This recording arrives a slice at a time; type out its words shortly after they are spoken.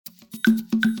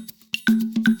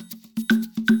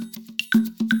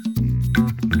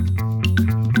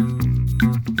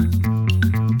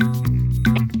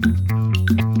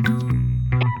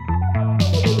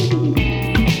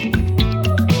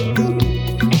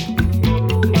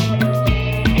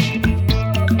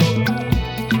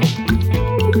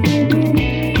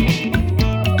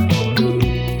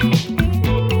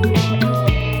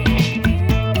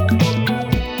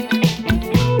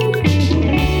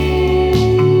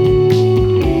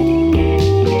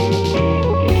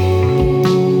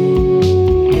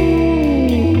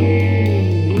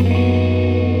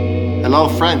Hello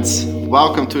friends,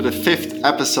 welcome to the 5th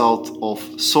episode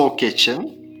of Soul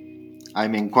Kitchen.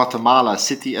 I'm in Guatemala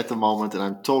City at the moment and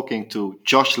I'm talking to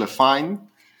Josh Lavine,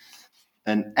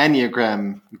 an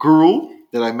enneagram guru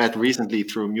that I met recently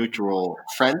through a mutual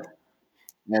friend.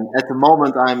 And at the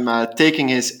moment I'm taking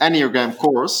his enneagram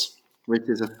course, which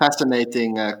is a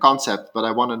fascinating concept, but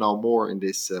I want to know more in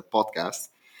this podcast.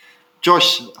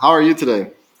 Josh, how are you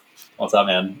today? What's up,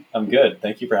 man? I'm good.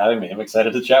 Thank you for having me. I'm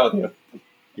excited to chat with you.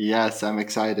 Yes, I'm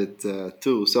excited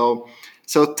too. So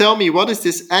tell me, what is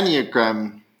this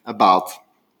enneagram about?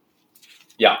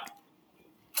 Yeah.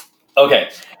 Okay.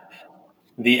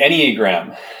 The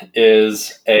enneagram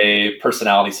is a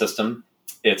personality system.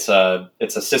 It's a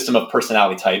system of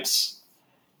personality types,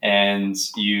 and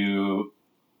you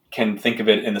can think of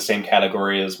it in the same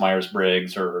category as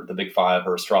Myers-Briggs or the Big Five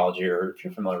or astrology, or if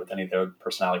you're familiar with any of their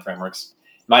personality frameworks.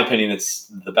 In my opinion,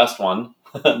 it's the best one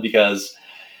because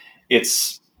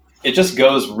it just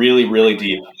goes really, really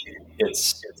deep.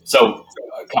 So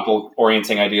a couple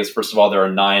orienting ideas. First of all, there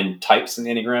are 9 types in the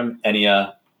Enneagram.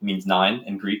 Ennea means 9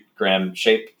 in Greek, gram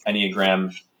shape.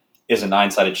 Enneagram is a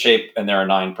 9-sided shape, and there are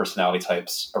 9 personality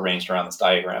types arranged around this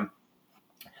diagram.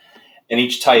 And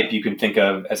each type you can think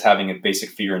of as having a basic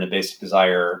fear and a basic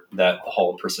desire that the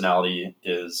whole personality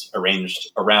is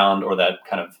arranged around, or that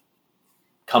kind of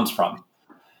comes from.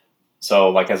 So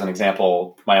like as an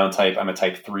example, my own type, I'm a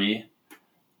type 3.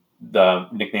 The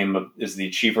nickname is the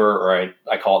achiever, or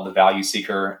I call it the value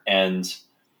seeker. And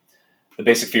the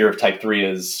basic fear of type 3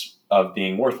 is of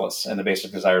being worthless, and the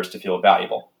basic desire is to feel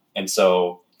valuable. And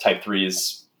so type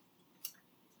 3s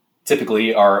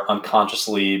typically are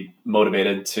unconsciously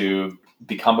motivated to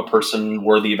become a person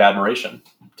worthy of admiration,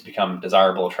 to become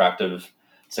desirable, attractive,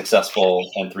 successful,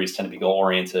 and 3s tend to be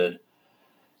goal-oriented.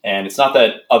 And it's not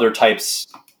that other types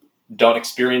don't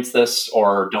experience this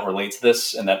or don't relate to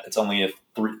this, and that it's only if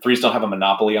 3s don't have a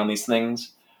monopoly on these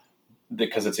things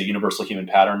because it's a universal human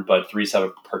pattern, but 3s have a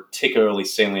particularly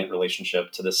salient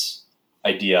relationship to this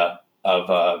idea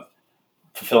of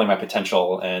fulfilling my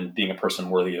potential and being a person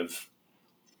worthy of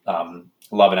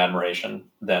love and admiration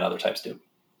than other types do.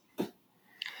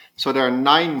 So there are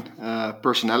 9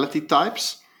 personality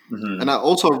types. Mm-hmm. And I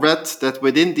also read that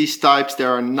within these types,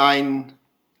 there are 9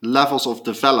 levels of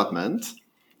development.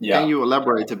 Yeah. Can you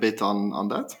elaborate a bit on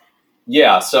that?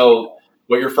 Yeah. So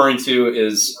what you're referring to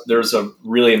is there's a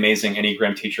really amazing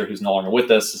Enneagram teacher who's no longer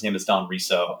with us. His name is Don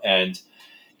Riso. And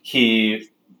he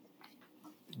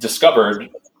discovered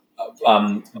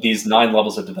these 9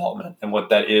 levels of development. And what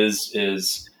that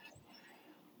is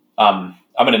I'm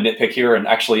going to nitpick here. And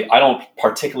actually, I don't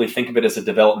particularly think of it as a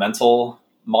developmental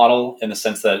model in the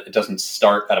sense that it doesn't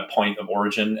start at a point of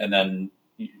origin and then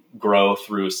grow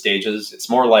through stages. It's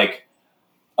more like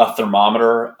a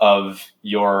thermometer of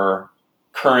your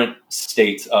current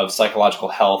state of psychological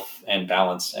health and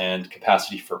balance and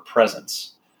capacity for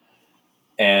presence.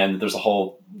 And there's a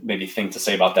whole maybe thing to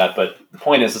say about that. But the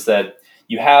point is that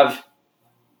you have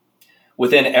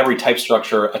within every type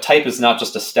structure, a type is not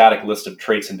just a static list of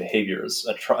traits and behaviors.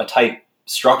 A type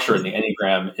structure in the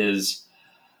Enneagram is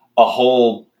a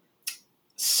whole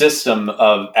system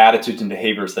of attitudes and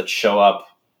behaviors that show up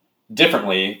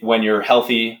differently when you're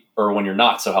healthy or when you're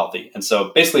not so healthy. And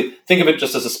so basically think of it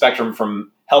just as a spectrum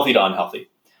from healthy to unhealthy,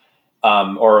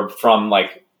 or from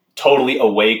like totally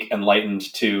awake,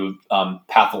 enlightened to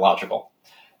pathological,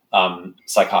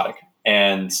 psychotic.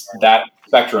 And that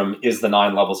spectrum is the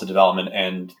 9 levels of development.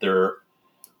 And there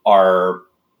are,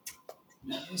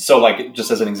 so like,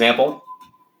 just as an example,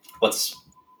 let's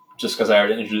just because I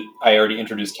already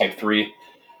introduced type 3.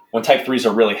 When type 3s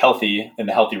are really healthy, in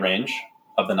the healthy range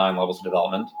of the 9 levels of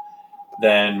development,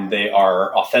 then they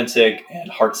are authentic and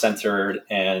heart-centered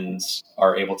and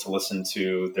are able to listen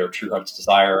to their true heart's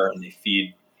desire, and they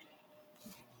feed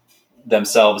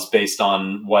themselves based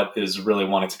on what is really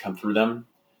wanting to come through them.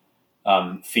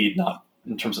 Feed not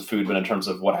in terms of food, but in terms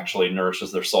of what actually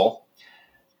nourishes their soul.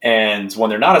 And when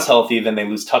they're not as healthy, then they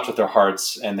lose touch with their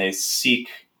hearts and they seek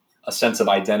a sense of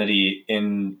identity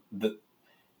in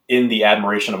the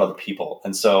admiration of other people.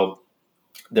 And so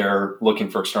They're looking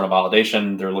for external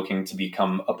validation. They're looking to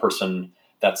become a person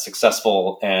that's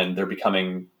successful, and they're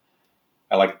becoming,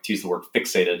 I like to use the word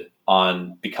fixated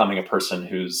on becoming a person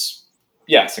who's,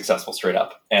 successful straight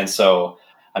up. And so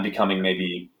I'm becoming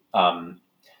maybe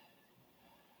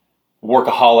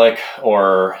workaholic,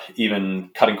 or even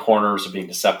cutting corners, or being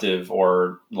deceptive,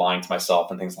 or lying to myself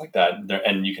and things like that.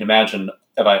 And you can imagine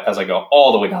as I go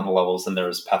all the way down the levels, then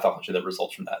there's pathology that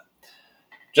results from that.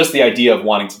 Just the idea of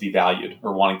wanting to be valued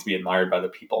or wanting to be admired by other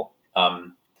people.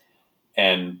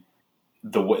 And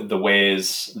the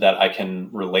ways that I can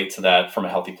relate to that from a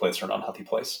healthy place or an unhealthy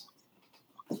place.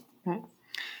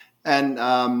 And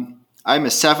I'm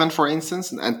a 7, for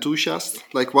instance, an enthusiast.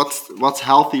 Like, what's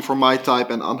healthy for my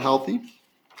type and unhealthy?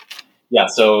 Yeah,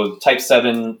 so type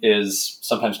 7 is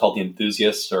sometimes called the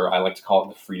enthusiast, or I like to call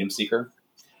it the freedom seeker.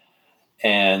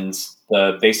 And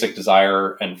the basic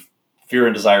desire and fear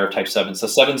and desire of type 7. So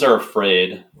 7s are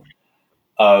afraid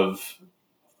of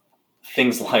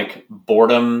things like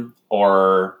boredom,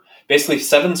 or basically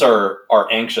 7s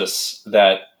are anxious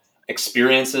that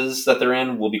experiences that they're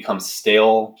in will become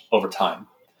stale over time,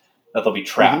 that they'll be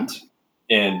trapped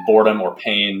in boredom or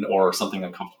pain or something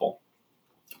uncomfortable.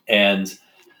 And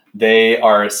they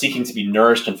are seeking to be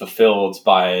nourished and fulfilled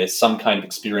by some kind of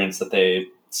experience that they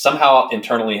somehow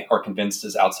internally are convinced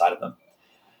is outside of them.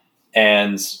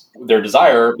 And their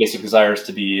basic desire is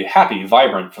to be happy,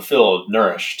 vibrant, fulfilled,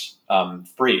 nourished,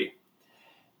 free.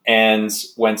 And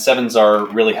when 7s are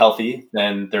really healthy,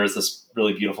 then there's this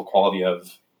really beautiful quality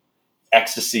of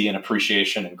ecstasy and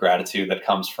appreciation and gratitude that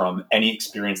comes from any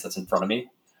experience that's in front of me.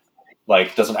 Like,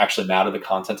 it doesn't actually matter the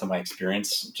content of my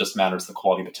experience, it just matters the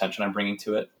quality of attention I'm bringing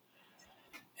to it.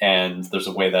 And there's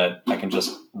a way that I can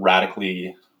just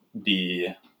radically be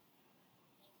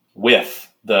with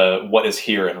what is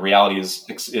here, and reality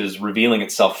is revealing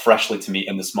itself freshly to me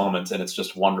in this moment, and it's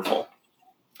just wonderful,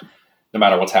 no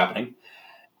matter what's happening.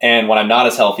 And when I'm not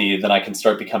as healthy, then I can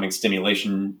start becoming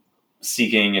stimulation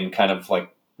seeking, and kind of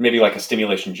like maybe like a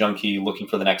stimulation junkie, looking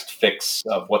for the next fix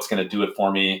of what's going to do it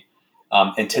for me,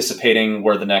 anticipating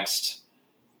where the next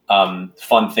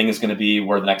fun thing is going to be,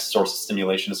 where the next source of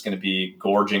stimulation is going to be,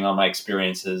 gorging on my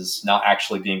experiences, not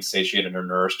actually being satiated or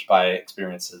nourished by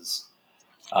experiences,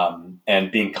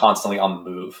 and being constantly on the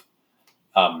move.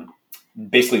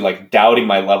 Basically like doubting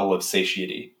my level of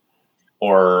satiety,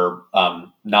 or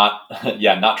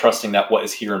not trusting that what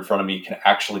is here in front of me can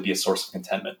actually be a source of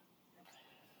contentment.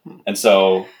 And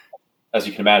so, as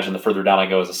you can imagine, the further down I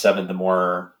go as a 7, the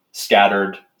more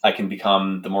scattered I can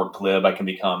become, the more glib I can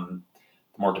become,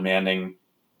 the more demanding,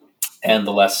 and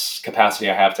the less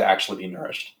capacity I have to actually be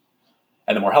nourished.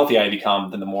 And the more healthy I become,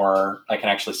 then the more I can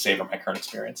actually savor my current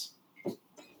experience.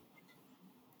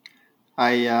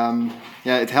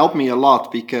 It helped me a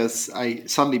lot, because I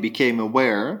suddenly became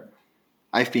aware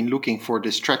I've been looking for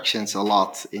distractions a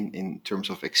lot in terms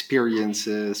of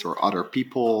experiences or other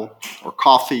people or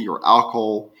coffee or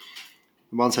alcohol.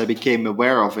 Once I became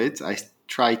aware of it, I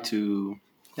tried to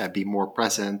be more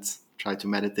present, try to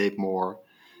meditate more,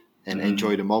 and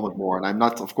enjoy the moment more. And I'm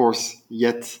not, of course,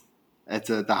 yet at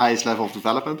the highest level of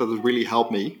development, but it really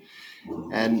helped me.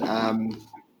 And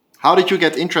how did you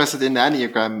get interested in the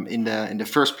enneagram in the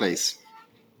first place?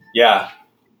 Yeah,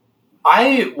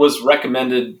 I was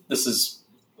recommended. This is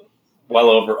well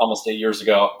over almost 8 years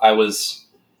ago. I was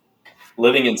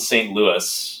living in St.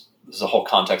 Louis. There's a whole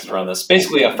context around this.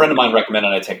 Basically, a friend of mine recommended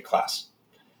I take a class.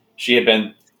 She had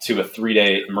been to a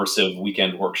 3-day immersive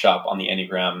weekend workshop on the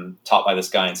enneagram taught by this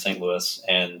guy in St. Louis,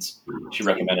 and she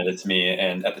recommended it to me.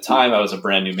 And at the time, I was a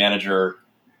brand new manager,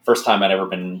 first time I'd ever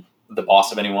been the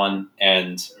boss of anyone,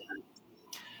 and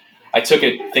I took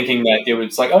it thinking that it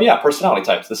was like, oh yeah, personality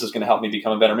types. This is going to help me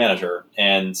become a better manager.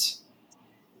 And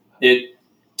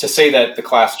to say that the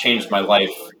class changed my life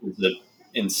is an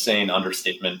insane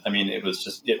understatement. I mean,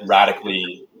 it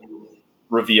radically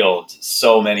revealed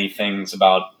so many things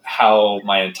about how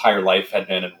my entire life had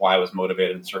been, and why I was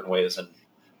motivated in certain ways, and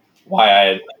why I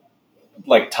had,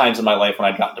 like, times in my life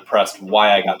when I'd gotten depressed,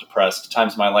 why I got depressed,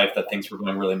 times in my life that things were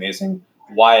going really amazing,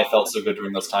 why I felt so good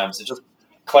during those times. It just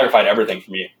clarified everything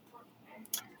for me.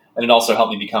 And it also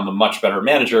helped me become a much better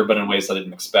manager, but in ways that I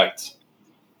didn't expect.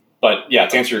 But yeah,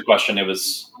 to answer your question, I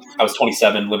was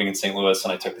 27, living in St. Louis,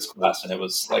 and I took this class, and it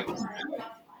was like,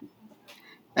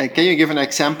 And can you give an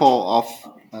example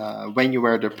of when you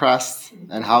were depressed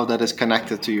and how that is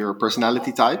connected to your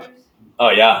personality type? oh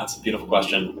yeah, that's a beautiful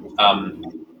question.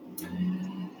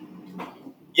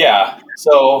 Yeah,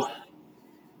 so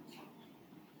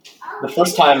the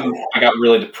first time I got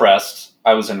really depressed,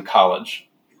 I was in college.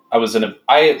 I was in a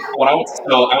I when I went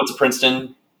to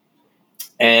Princeton,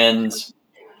 and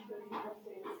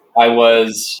I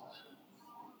was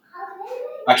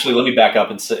actually, let me back up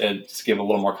and just give a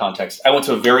little more context. I went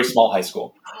to a very small high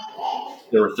school.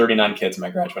 There were 39 kids in my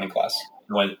graduating class.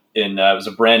 I went in, it was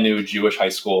a brand new Jewish high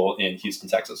school in Houston,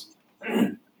 Texas.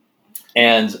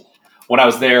 And when I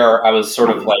was there, I was sort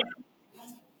of like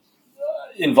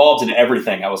involved in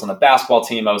everything. I was on the basketball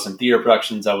team. I was in theater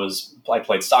productions. I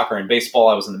played soccer and baseball.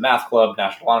 I was in the math club,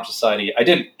 National Honor Society. I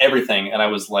did everything. And I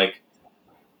was like,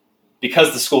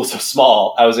 because the school was so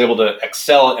small, I was able to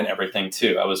excel in everything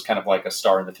too. I was kind of like a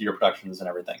star in the theater productions and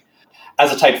everything.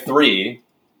 As a type 3,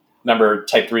 remember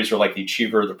type 3s were like the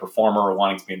achiever, the performer,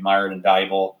 wanting to be admired and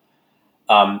valuable.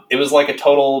 It was like a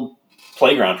total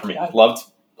playground for me. I loved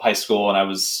high school,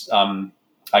 and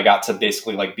I got to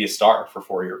basically like be a star for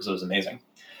 4 years. It was amazing.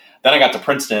 Then I got to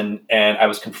Princeton, and I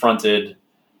was confronted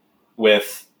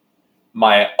with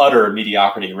my utter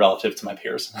mediocrity relative to my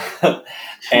peers.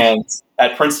 And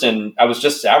at Princeton, I was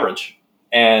just average.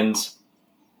 And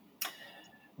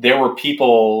there were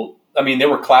people, there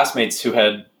were classmates who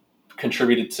had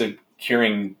contributed to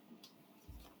curing,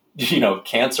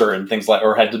 cancer and things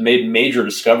or had made major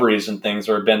discoveries and things,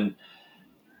 or had been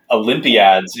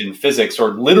Olympiads in physics, or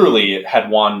literally had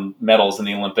won medals in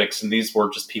the Olympics. And these were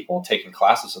just people taking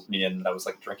classes with me, and I was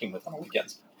like drinking with on the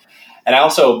weekends. And I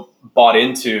also bought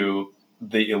into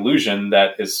the illusion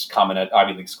that is common at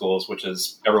Ivy League schools, which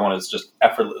is everyone is just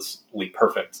effortlessly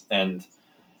perfect, and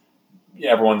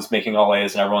everyone's making all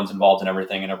A's, and everyone's involved in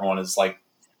everything, and everyone is like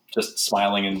just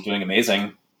smiling and doing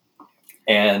amazing.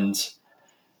 And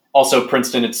also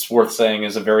Princeton, it's worth saying,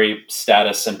 is a very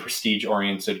status and prestige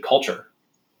oriented culture,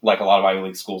 like a lot of Ivy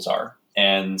League schools are.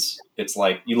 And it's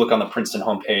like, you look on the Princeton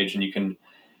homepage and you can,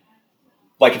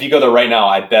 like, if you go there right now,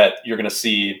 I bet you're going to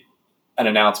see an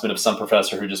announcement of some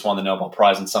professor who just won the Nobel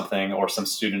Prize in something, or some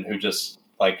student who just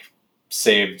like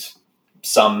saved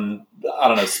some, I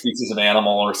don't know, species of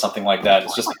animal or something like that.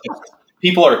 It's just,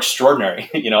 people are extraordinary,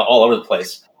 all over the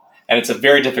place. And it's a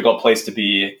very difficult place to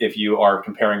be if you are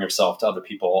comparing yourself to other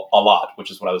people a lot,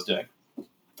 which is what I was doing.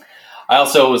 I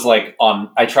also was like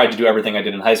I tried to do everything I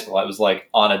did in high school. I was like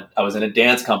I was in a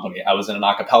dance company. I was in an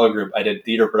a cappella group. I did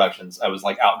theater productions. I was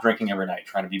like out drinking every night,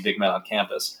 trying to be big men on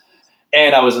campus.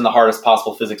 And I was in the hardest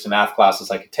possible physics and math classes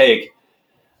I could take.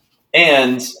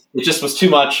 And it just was too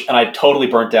much. And I totally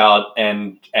burnt out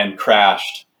and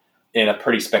crashed in a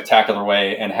pretty spectacular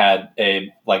way, and had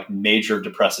a like major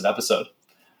depressive episode.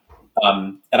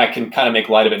 And I can kind of make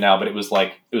light of it now, but it was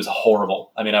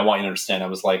horrible. I want you to understand, I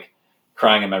was like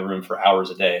crying in my room for hours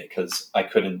a day because I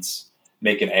couldn't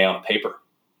make an A on a paper.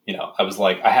 I was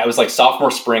like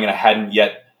sophomore spring, and I hadn't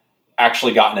yet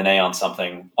actually gotten an A on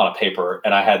something on a paper.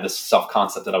 And I had this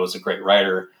self-concept that I was a great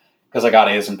writer because I got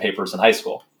A's in papers in high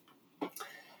school.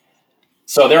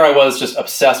 So there I was, just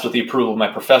obsessed with the approval of my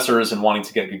professors and wanting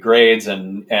to get good grades,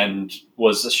 and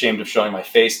was ashamed of showing my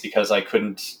face because I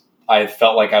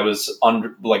felt like I was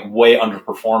way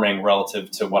underperforming relative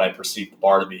to what I perceived the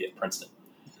bar to be at Princeton.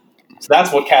 So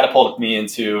that's what catapulted me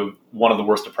into one of the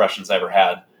worst depressions I ever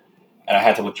had. And I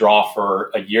had to withdraw for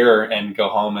a year and go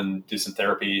home and do some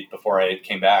therapy before I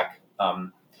came back.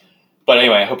 But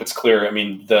anyway, I hope it's clear.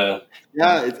 It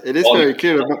is very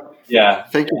clear. Yeah.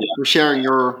 Thank you for sharing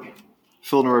your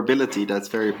vulnerability. That's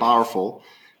very powerful.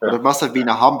 Sure. But it must have been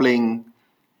a humbling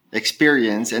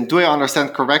experience. And do I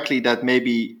understand correctly that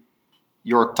maybe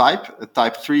your type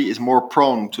 3, is more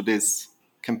prone to this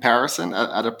comparison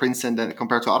at a Princeton than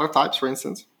compared to other types, for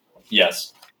instance?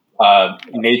 Yes.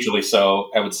 Majorly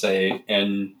so, I would say.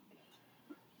 And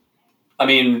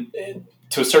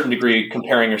to a certain degree,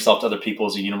 comparing yourself to other people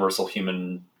is a universal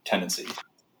human tendency,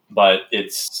 but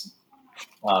it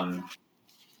kind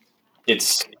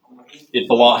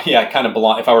of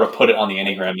belong. If I were to put it on the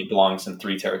enneagram, it belongs in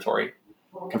 3 territory,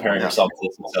 comparing yourself to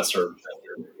the successor,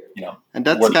 And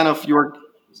that's kind of,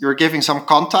 you're giving some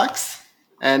context,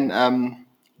 and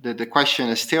the question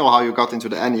is still how you got into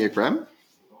the enneagram.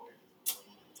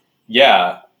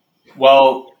 Yeah.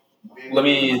 Well,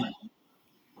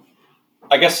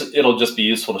 I guess it'll just be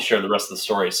useful to share the rest of the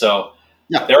story. So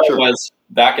I was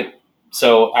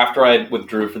so after I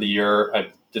withdrew for the year, I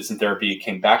did some therapy,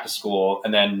 came back to school,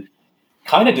 and then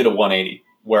kind of did a 180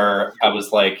 where I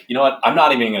was like, you know what, I'm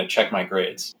not even going to check my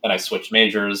grades. And I switched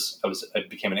majors. I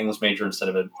became an English major instead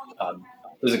of a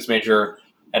physics major.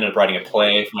 Ended up writing a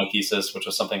play for my thesis, which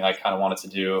was something I kind of wanted to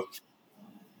do.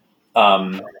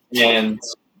 And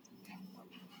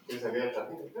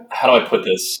how do I put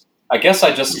this? I guess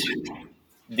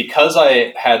because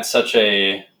I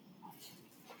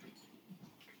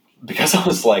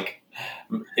was like,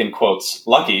 in quotes,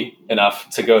 lucky enough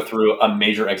to go through a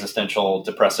major existential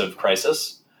depressive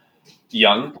crisis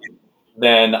young,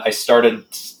 then I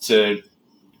started to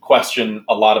question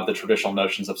a lot of the traditional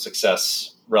notions of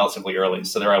success relatively early.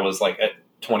 So there I was like at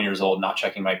 20 years old, not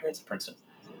checking my grades at Princeton.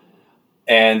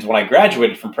 And when I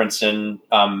graduated from Princeton,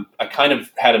 I kind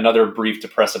of had another brief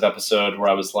depressive episode where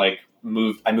I was like,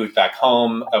 I moved back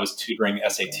home. I was tutoring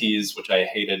SATs, which I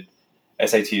hated.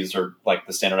 SATs are like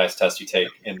the standardized test you take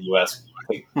in the US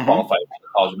to qualify for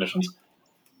college admissions.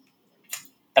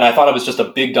 And I thought it was just a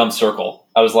big dumb circle.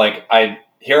 I was like,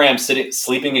 here I am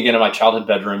sleeping again in my childhood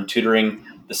bedroom, tutoring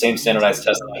the same standardized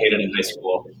test I hated in high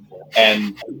school.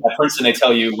 And at Princeton, they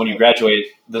tell you when you graduate,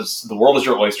 the world is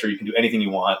your oyster. You can do anything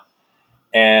you want.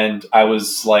 And I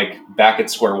was like back at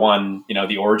square one,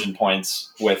 the origin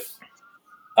points with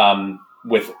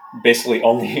basically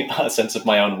only a sense of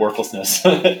my own worthlessness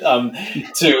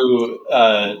to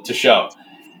show.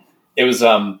 It was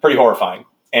pretty horrifying.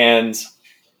 And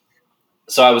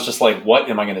so I was just like, what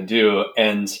am I going to do?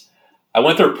 And I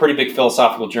went through a pretty big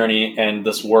philosophical journey, and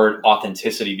this word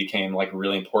authenticity became like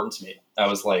really important to me. I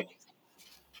was like,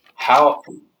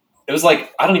 it was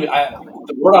like,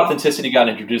 the word authenticity got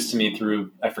introduced to me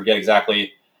through, I forget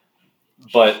exactly,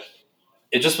 but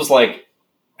it just was like,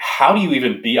 how do you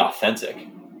even be authentic?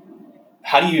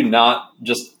 How do you not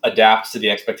just adapt to the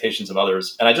expectations of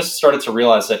others? And I just started to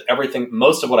realize that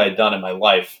most of what I had done in my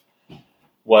life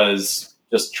was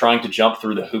just trying to jump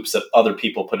through the hoops that other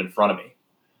people put in front of me.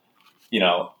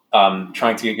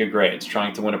 Trying to get good grades,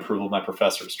 trying to win approval of my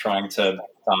professors, trying to,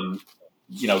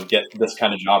 get this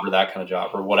kind of job or that kind of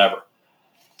job or whatever.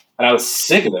 And I was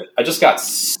sick of it. I just got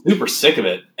super sick of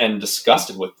it and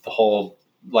disgusted with the whole,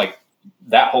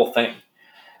 that whole thing.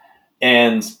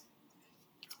 And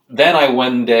then I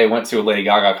one day went to a Lady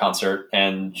Gaga concert,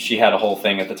 and she had a whole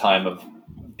thing at the time of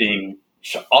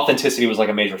authenticity was like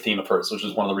a major theme of hers, which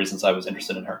is one of the reasons I was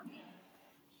interested in her.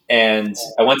 And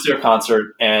I went to her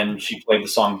concert, and she played the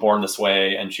song Born This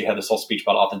Way, and she had this whole speech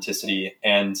about authenticity.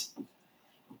 And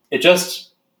it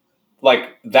just,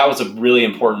 that was a really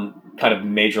important kind of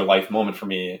major life moment for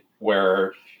me,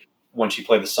 where when she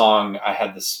played the song, I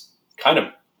had this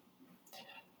I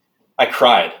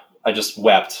cried. I just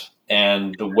wept.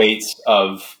 And the weight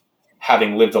of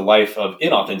having lived a life of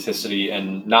inauthenticity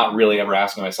and not really ever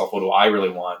asking myself, what do I really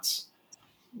want,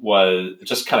 was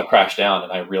just kind of crashed down.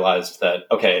 And I realized that,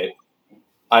 okay,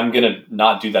 I'm going to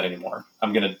not do that anymore.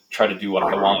 I'm going to try to do what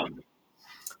I want. So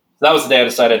that was the day I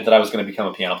decided that I was going to become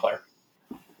a piano player.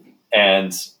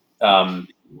 And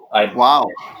wow.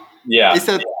 Yeah.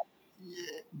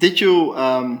 Did you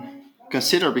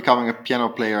consider becoming a piano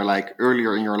player like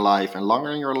earlier in your life and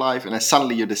longer in your life, and then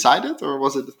suddenly you decided, or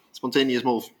was it a spontaneous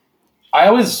move? I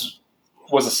always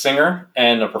was a singer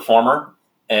and a performer,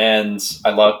 and I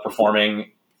loved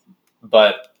performing.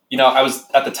 But, I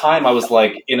was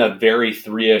like in a very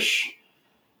 3-ish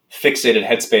fixated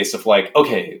headspace of like,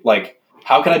 okay, like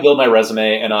how can I build my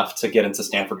resume enough to get into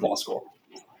Stanford Law School?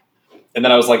 And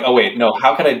then I was like, oh wait, no,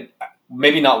 how could I,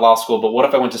 maybe not law school, but what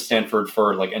if I went to Stanford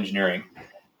for like engineering?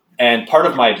 And part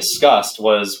of my disgust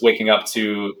was waking up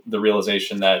to the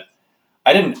realization that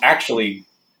I didn't actually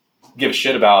give a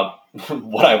shit about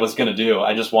what I was going to do.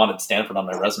 I just wanted Stanford on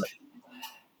my resume.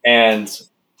 And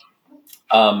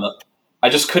I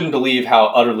just couldn't believe how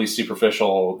utterly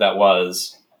superficial that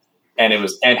was.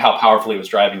 And how powerfully it was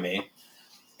driving me.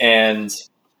 And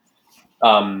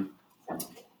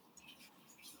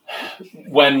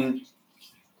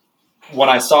when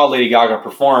I saw Lady Gaga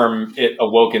perform, it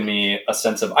awoke in me a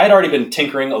sense of, I'd already been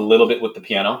tinkering a little bit with the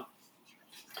piano,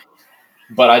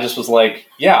 but I just was like,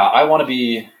 yeah, I want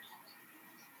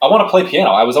to play piano.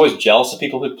 I was always jealous of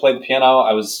people who played the piano.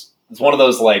 It's one of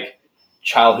those like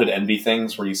childhood envy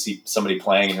things where you see somebody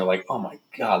playing and you're like, oh my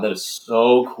God, that is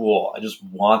so cool. I just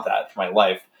want that for my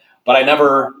life. But I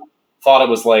never thought it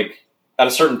was like, at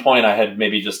a certain point I had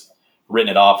maybe just written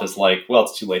it off as like, well,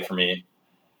 it's too late for me.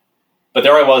 But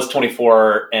there I was,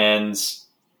 24, and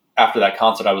after that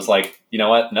concert, I was like, you know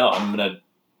what? No, I'm going to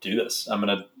do this. I'm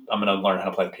going to learn how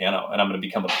to play the piano, and I'm going to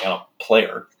become a piano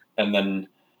player. And then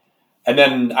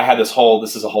I had this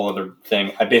is a whole other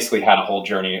thing. I basically had a whole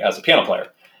journey as a piano player.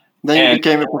 Then you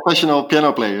became a professional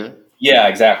piano player. Yeah,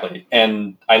 exactly.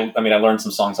 And I learned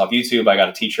some songs off YouTube. I got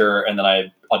a teacher, and then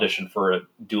I auditioned for a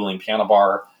dueling piano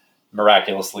bar,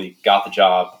 miraculously got the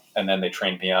job, and then they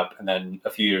trained me up. And then a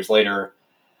few years later,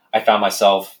 I found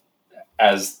myself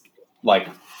as like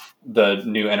the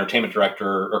new entertainment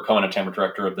director or co-entertainment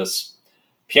director of this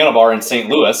piano bar in St.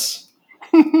 Louis,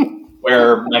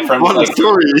 where my friend was what a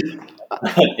story.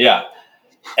 Yeah.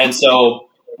 And so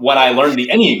when I learned the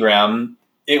enneagram,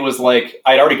 it was like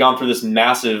I'd already gone through this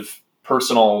massive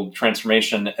personal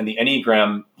transformation, and the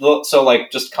enneagram. So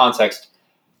like just context,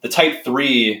 the type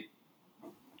 3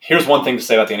 here's one thing to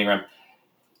say about the Enneagram.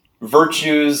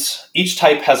 Virtues, each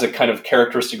type has a kind of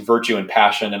characteristic virtue and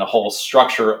passion and a whole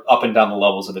structure up and down the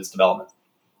levels of its development.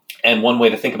 And one way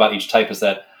to think about each type is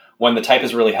that when the type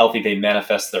is really healthy, they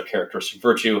manifest their characteristic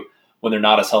virtue. When they're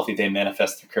not as healthy, they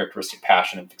manifest their characteristic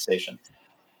passion and fixation.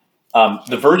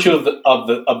 The virtue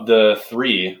of the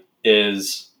three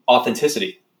is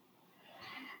authenticity,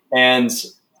 and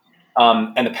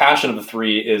the passion of the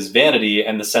three is vanity,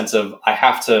 and the sense of I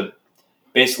have to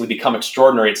basically become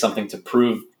extraordinary at something to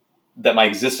prove that my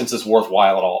existence is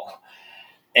worthwhile at all.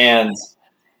 And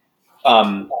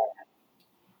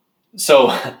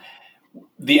so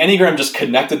the Enneagram just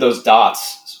connected those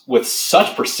dots with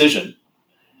such precision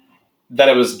that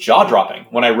it was jaw-dropping.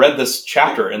 When I read this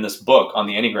chapter in this book on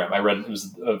the Enneagram, it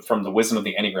was from The Wisdom of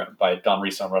the Enneagram by Don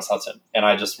Riso and Russ Hudson. And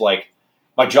I just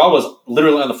my jaw was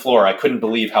literally on the floor. I couldn't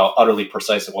believe how utterly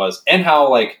precise it was. And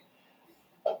how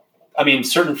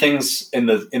certain things in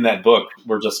that book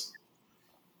were just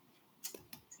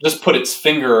put its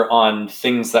finger on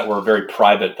things that were very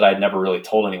private that I'd never really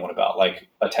told anyone about, like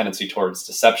a tendency towards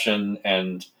deception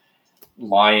and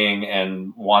lying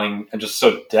and wanting, and just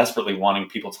so desperately wanting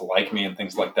people to like me and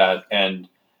things like that. And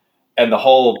the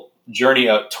whole journey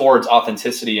towards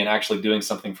authenticity and actually doing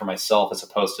something for myself as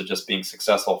opposed to just being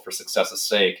successful for success's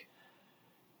sake.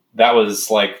 That was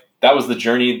the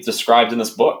journey described in this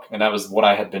book. And that was what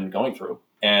I had been going through.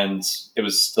 And it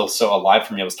was still so alive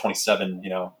for me. I was 27,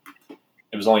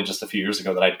 it was only just a few years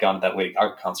ago that I'd gone to that Lady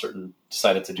Gaga concert and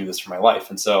decided to do this for my life.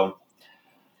 And so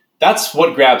that's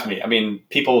what grabbed me. I mean,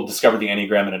 people discover the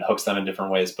Enneagram and it hooks them in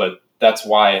different ways, but that's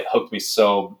why it hooked me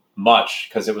so much,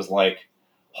 because it was like,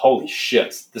 holy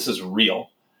shit, this is real,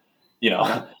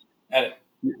 Yeah. And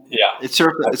yeah. It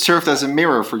served as a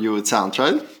mirror for you, it sounds,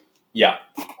 right? Yeah.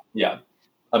 Yeah.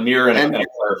 A mirror and a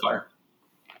clarifier.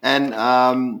 And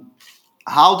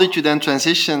how did you then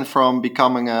transition from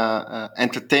becoming a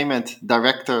entertainment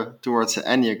director towards an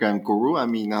Enneagram guru? I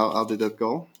mean, how did that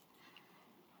go?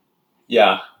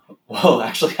 Yeah. Well,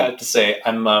 actually, I have to say,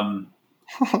 I'm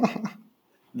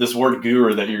this word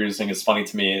guru that you're using is funny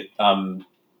to me.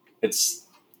 It's,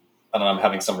 I don't know, I'm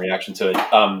having some reaction to it.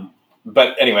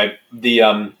 But anyway,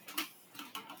 the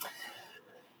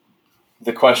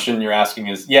question you're asking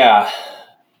is, because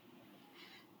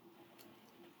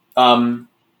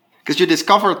you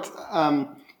discovered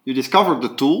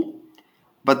the tool,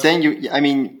 but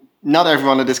then not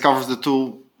everyone that discovers the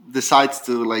tool decides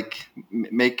to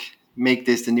make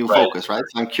this the new focus, right?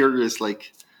 So I'm curious,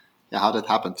 how that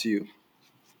happened to you.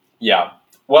 Yeah.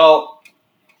 Well,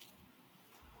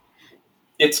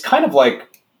 it's kind of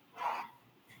like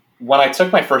when I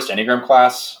took my first Enneagram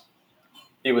class,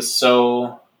 it was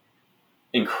so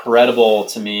incredible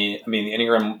to me. I mean, the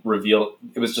Enneagram revealed,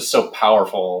 it was just so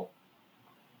powerful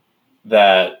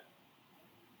that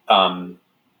I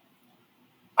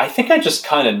think I just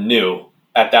kind of knew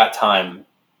at that time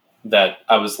that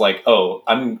I was like, oh,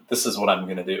 this is what I'm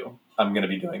going to do. I'm going to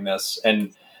be doing this.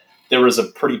 And there was a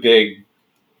pretty big,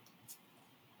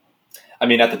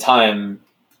 at the time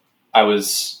I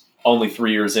was only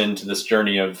 3 years into this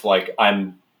journey of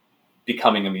I'm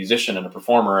becoming a musician and a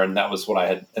performer. And that was what I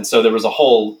had. And so there was a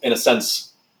whole, in a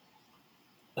sense,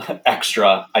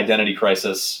 extra identity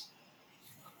crisis.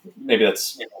 Maybe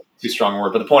that's too strong a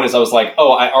word, but the point is I was like,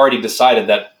 oh, I already decided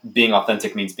that being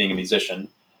authentic means being a musician.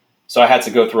 So I had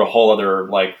to go through a whole other,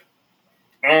 what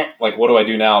do I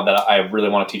do now that I really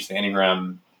want to teach the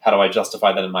Enneagram? How do I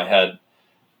justify that in my head?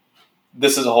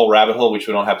 This is a whole rabbit hole, which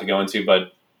we don't have to go into,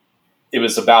 but it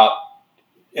was about,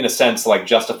 in a sense,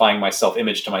 justifying my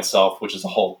self-image to myself, which is a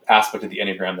whole aspect of the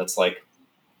Enneagram that's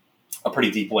a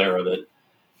pretty deep layer of it.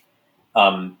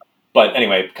 But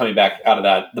anyway, coming back out of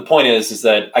that, the point is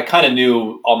that I kind of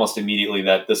knew almost immediately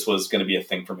that this was going to be a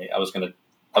thing for me. I was going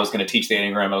to teach the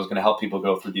Enneagram. I was going to help people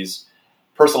go through these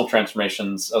personal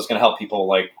transformations. I was going to help people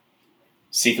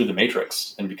see through the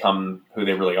matrix and become who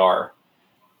they really are.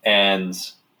 And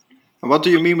what do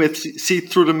you mean with see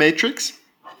through the matrix?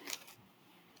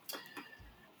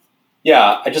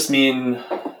 Yeah, I just mean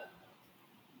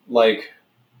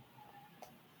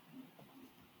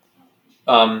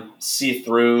see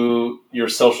through your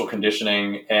social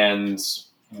conditioning and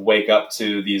wake up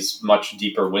to these much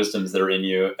deeper wisdoms that are in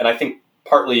you. And I think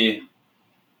partly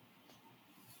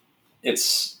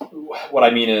it's what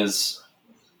I mean is,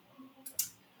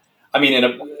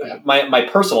 my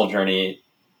personal journey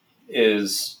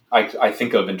is I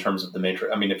think of in terms of the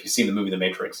Matrix. I mean, if you've seen the movie The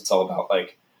Matrix, it's all about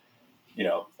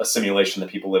a simulation that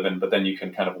people live in, but then you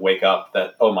can kind of wake up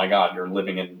that, oh my God, you're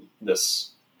living in this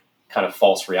kind of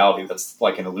false reality that's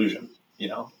like an illusion,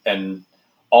 and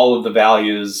all of the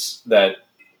values that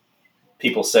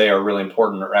people say are really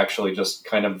important are actually just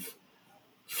kind of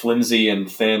flimsy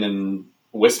and thin and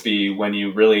wispy when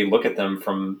you really look at them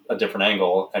from a different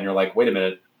angle, and you're like, wait a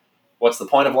minute, what's the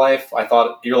point of life? I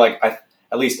thought you're like, I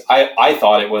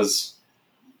thought it was,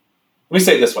 let me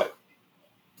say it this way.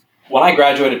 When I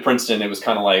graduated Princeton, it was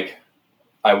kind of like,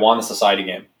 I won the society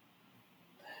game.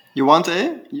 You want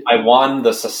a? I won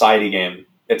the society game.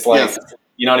 It's like, Yes.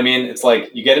 you know what I mean? It's like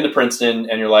you get into Princeton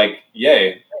and you're like,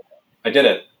 yay, I did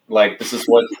it. Like, this is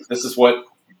what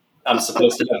I'm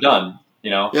supposed to have done,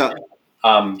 you know? Yeah.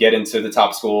 Get into the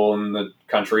top school in the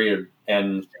country,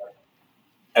 and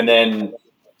then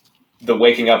the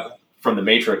waking up from the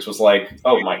Matrix was like,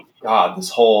 oh my God, this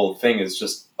whole thing is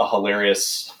just a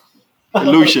hilarious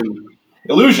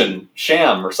illusion,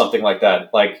 sham, or something like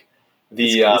that. Like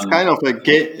it's kind of a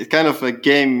game. It's kind of a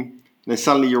game. And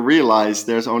suddenly you realize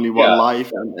there's only one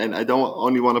life, and I don't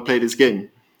only want to play this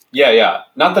game. Yeah.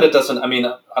 Not that it doesn't. I mean,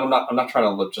 I'm not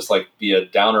trying to just like be a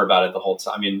downer about it the whole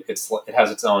time. I mean, it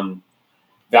has its own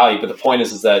value, but the point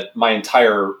is that my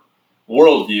entire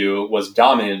worldview was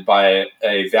dominated by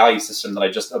a value system that I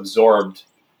just absorbed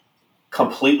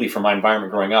completely from my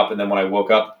environment growing up. And then when I woke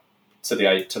up to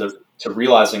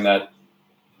realizing that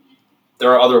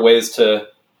there are other ways to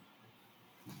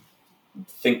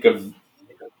think of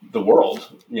the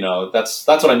world, you know, that's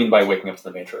what I mean by waking up to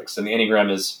the Matrix. And the Enneagram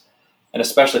is an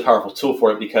especially powerful tool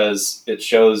for it because it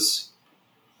shows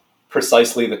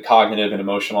precisely the cognitive and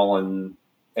emotional and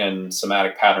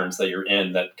somatic patterns that you're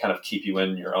in that kind of keep you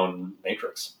in your own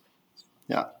matrix.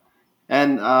 Yeah.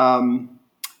 And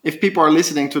if people are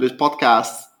listening to this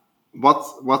podcast,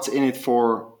 what's in it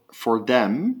for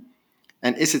them?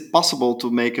 And is it possible to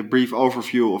make a brief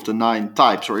overview of the 9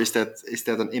 types, or is that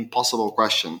an impossible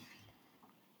question?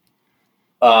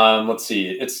 Let's see.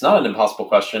 It's not an impossible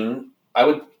question.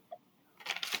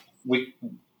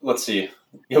 Let's see.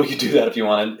 You could do that if you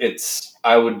wanted.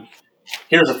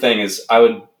 Here's the thing is I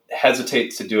would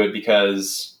hesitate to do it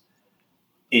because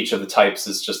each of the types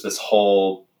is just this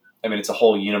whole, I mean, it's a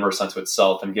whole universe unto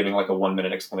itself, and giving like a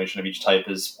 1-minute explanation of each type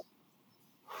is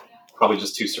probably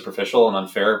just too superficial and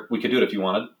unfair. We could do it if you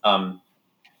wanted.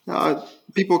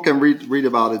 People can read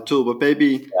about it too, but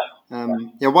maybe,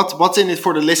 what's in it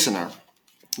for the listener?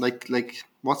 Like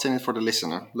what's in it for the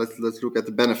listener? Let's look at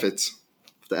the benefits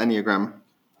of the Enneagram.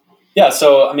 Yeah,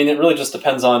 so I mean, it really just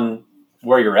depends on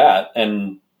where you're at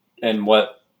and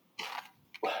what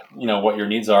what your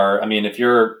needs are. I mean, if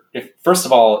first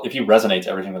of all, if you resonate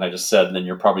to everything that I just said, then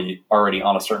you're probably already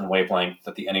on a certain wavelength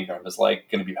that the Enneagram is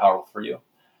like going to be powerful for you.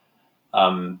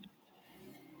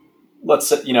 Let's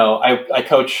say, I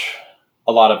coach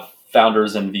a lot of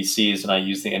founders and VCs, and I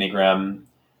use the Enneagram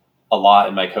a lot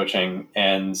in my coaching.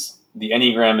 And the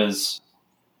Enneagram is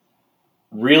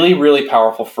really, really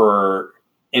powerful for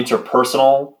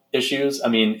interpersonal issues. I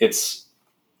mean, it's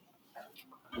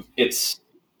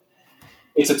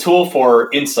a tool for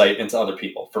insight into other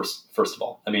people. First of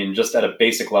all, I mean, just at a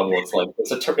basic level, it's like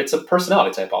it's a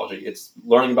personality typology. It's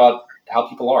learning about how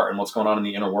people are and what's going on in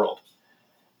the inner world.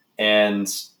 And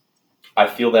I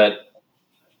feel that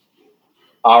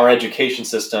our education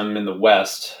system in the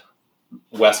West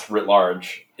writ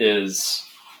large, is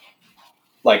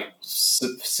like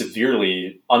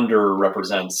severely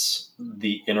underrepresents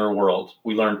the inner world.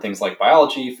 We learn things like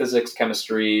biology, physics,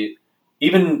 chemistry.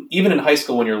 Even in high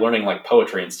school, when you're learning like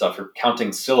poetry and stuff, you're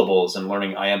counting syllables and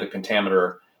learning iambic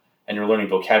pentameter, and you're learning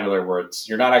vocabulary words.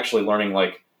 You're not actually learning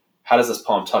like, how does this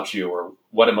poem touch you, or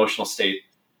what emotional state,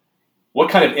 what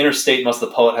kind of inner state must the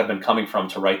poet have been coming from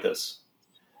to write this?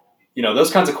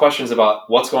 Those kinds of questions about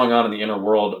what's going on in the inner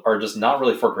world are just not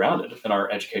really foregrounded in our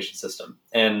education system.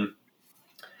 And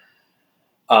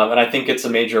I think it's a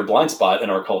major blind spot in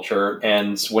our culture.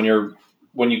 And when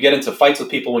you get into fights with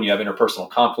people, when you have interpersonal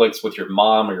conflicts with your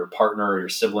mom or your partner or your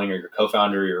sibling or your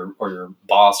co-founder or your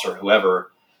boss or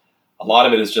whoever, a lot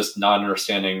of it is just not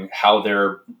understanding how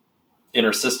their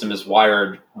inner system is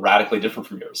wired radically different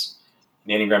from yours.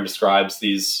 The Enneagram describes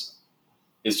these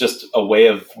is just a way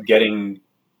of getting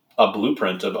a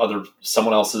blueprint of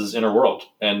someone else's inner world.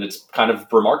 And it's kind of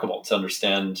remarkable to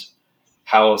understand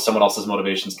how someone else's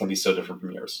motivations can be so different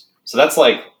from yours. So that's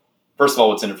like, first of all,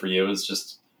 what's in it for you is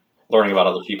just learning about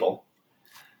other people.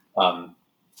 I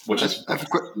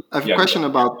have a question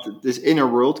about this inner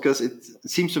world, because it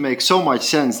seems to make so much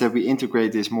sense that we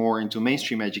integrate this more into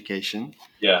mainstream education.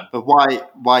 Yeah. But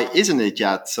why isn't it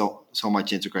yet so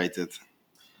much integrated?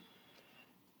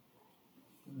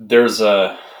 There's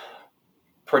a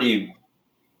pretty,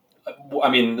 I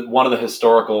mean, one of the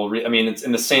historical, it's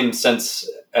in the same sense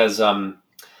as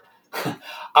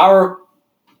our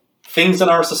things in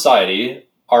our society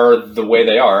are the way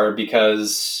they are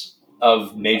because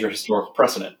of major historical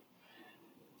precedent.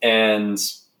 And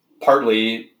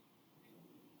partly,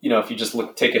 if you just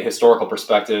take a historical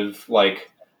perspective,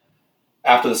 like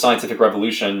after the scientific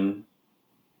revolution,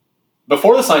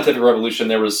 before the scientific revolution,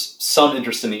 there was some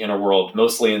interest in the inner world,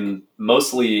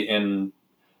 mostly in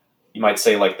you might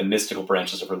say like the mystical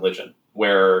branches of religion,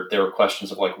 where there were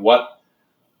questions of like what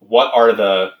are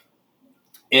the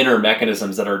inner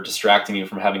mechanisms that are distracting you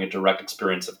from having a direct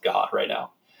experience of God right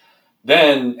now.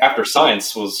 Then after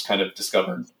science was kind of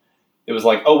discovered, it was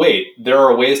like, oh wait, there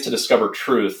are ways to discover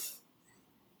truth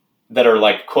that are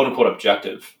like quote unquote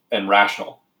objective and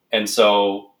rational, and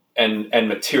so and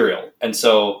material. And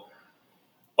so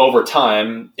over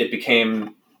time it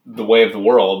became the way of the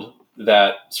world,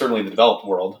 that certainly the developed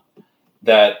world,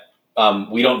 that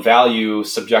we don't value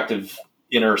subjective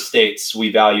inner states. We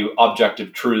value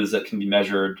objective truths that can be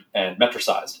measured and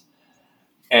metricized.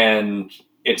 And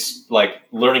it's like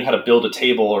learning how to build a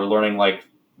table, or learning like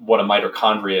what a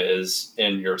mitochondria is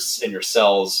in your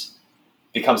cells,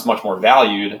 becomes much more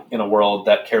valued in a world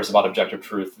that cares about objective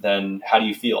truth than how do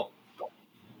you feel.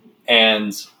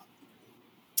 And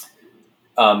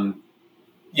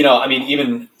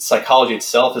even psychology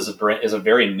itself is a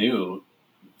very new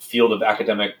field of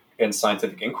academic and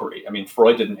scientific inquiry. I mean,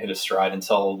 Freud didn't hit his stride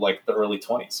until like the early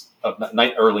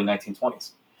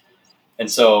 1920s. And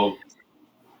so,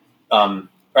 or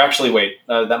actually, wait,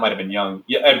 that might have been young.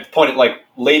 Yeah, I pointed like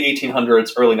late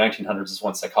 1800s, early 1900s is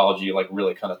when psychology like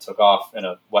really kind of took off in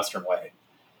a Western way.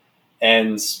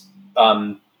 And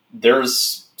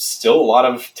there's still a lot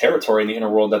of territory in the inner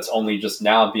world that's only just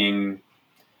now being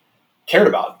cared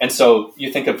about. And so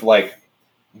you think of like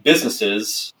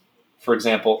businesses, for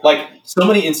example, like so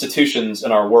many institutions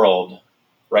in our world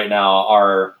right now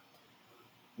are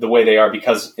the way they are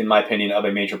because, in my opinion, of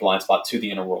a major blind spot to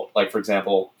the inner world. Like, for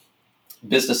example,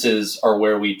 businesses are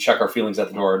where we check our feelings at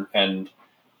the door, and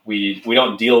we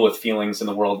don't deal with feelings in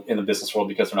the business world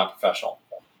because they're not professional.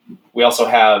 We also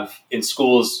have in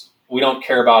schools, we don't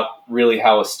care about really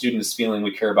how a student is feeling.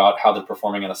 We care about how they're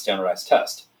performing on a standardized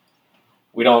test.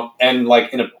 We don't, and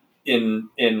like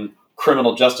in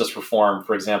criminal justice reform,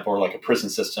 for example, or like a prison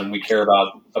system, we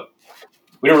don't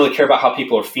really care about how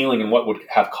people are feeling and what would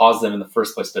have caused them in the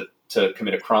first place to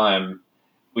commit a crime.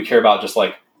 We care about just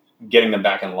like getting them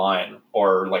back in line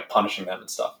or like punishing them and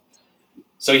stuff.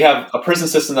 So you have a prison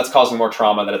system that's causing more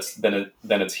trauma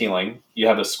than it's healing. You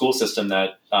have a school system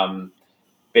that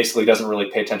basically doesn't really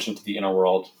pay attention to the inner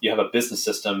world. You have a business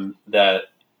system that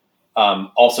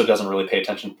also doesn't really pay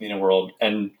attention to the inner world.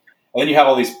 And then you have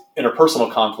all these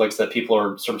interpersonal conflicts that people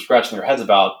are sort of scratching their heads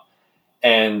about.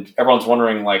 And everyone's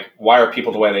wondering, like, why are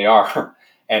people the way they are?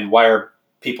 And why are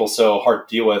people so hard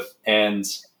to deal with? And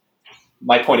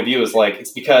my point of view is like,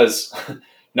 it's because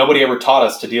nobody ever taught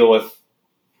us to deal with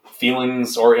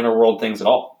feelings or inner world things at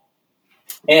all.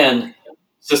 And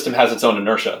system has its own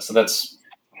inertia. So that's,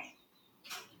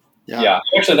 I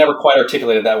actually never quite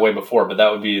articulated that way before, but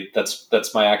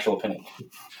that's my actual opinion.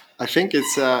 I think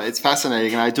it's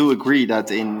fascinating, and I do agree that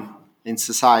in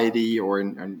society or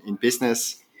in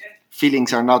business,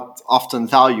 feelings are not often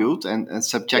valued and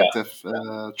subjective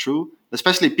true.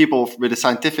 Especially people with a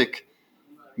scientific,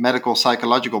 medical,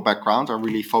 psychological background are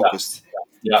really focused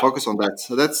on that.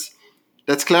 So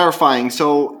that's clarifying.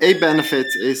 So a benefit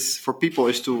for people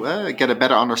is to get a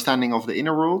better understanding of the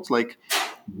inner world. Like,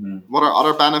 what are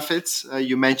other benefits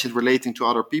you mentioned relating to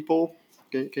other people?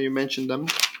 Can you mention them?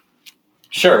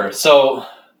 Sure. So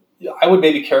I would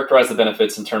maybe characterize the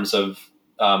benefits in terms of,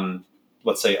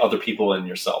 let's say, other people and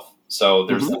yourself. So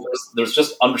there's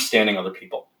just understanding other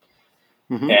people.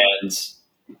 And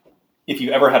if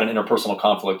you ever had an interpersonal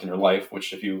conflict in your life,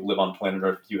 which if you live on planet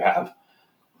Earth, you have,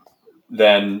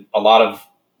 then a lot of,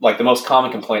 like, the most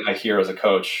common complaint I hear as a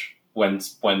coach when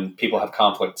people have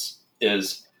conflicts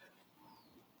is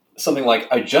something like,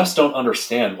 I just don't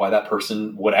understand why that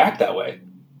person would act that way.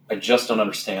 I just don't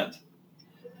understand.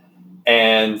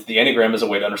 And the enneagram is a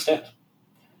way to understand.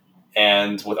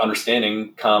 And with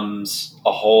understanding comes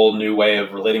a whole new way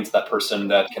of relating to that person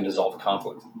that can dissolve the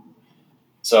conflict.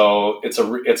 So it's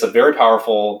a very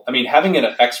powerful. I mean, having an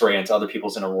X-ray into other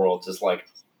people's inner worlds is like,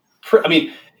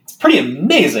 it's pretty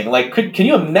amazing. Like, can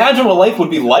you imagine what life would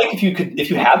be like if you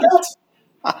had that?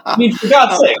 I mean, for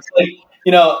God's sake, like,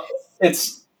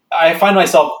 I find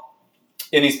myself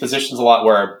in these positions a lot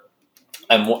where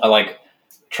I'm like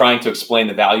trying to explain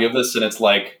the value of this, and it's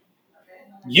like,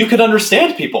 you could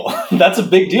understand people. That's a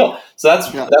big deal. So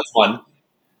that's one.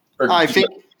 I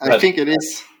think it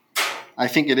is. I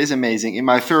think it is amazing. In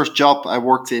my first job, I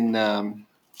worked in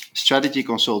strategy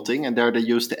consulting, and there they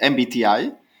used the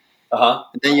MBTI.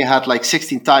 And then you had like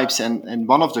 16 types, and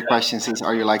one of the questions is,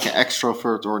 are you like an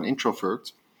extrovert or an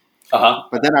introvert?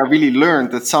 But then I really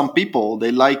learned that some people,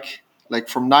 they like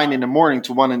from 9 in the morning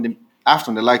to 1 in the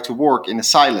afternoon, they like to work in a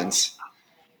silence.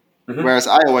 Mm-hmm. Whereas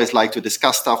I always like to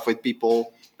discuss stuff with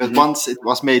people. But Mm-hmm. once it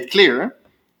was made clear,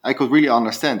 I could really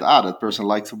understand, that person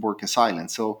likes to work in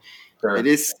silence. So Sure. it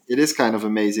is kind of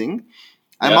amazing.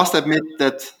 I Yeah. must admit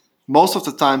that most of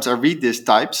the times I read these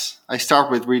types, I start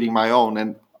with reading my own,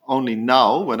 and only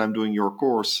now when I'm doing your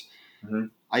course, Mm-hmm.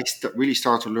 I really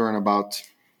start to learn about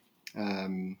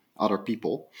other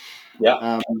people.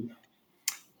 Yeah.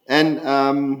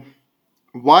 And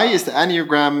why is the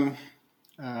Enneagram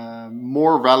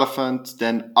more relevant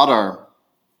than other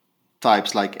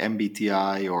types like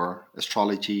MBTI or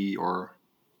astrology or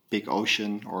Big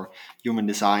Ocean or human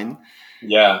design?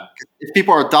 Yeah. If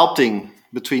people are doubting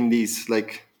between these,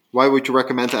 like, why would you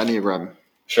recommend the Enneagram?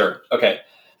 Sure. Okay.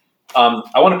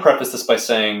 I want to preface this by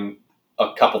saying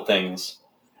a couple things.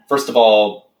 First of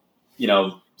all,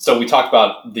 so we talked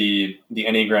about the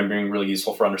Enneagram being really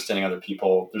useful for understanding other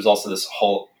people. There's also this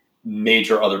whole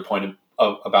major other point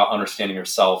about understanding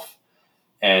yourself,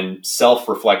 and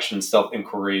self-reflection,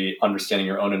 self-inquiry, understanding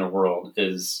your own inner world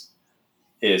is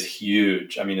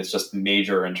huge. I mean, it's just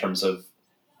major in terms of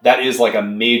that is like a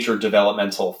major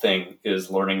developmental thing, is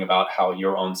learning about how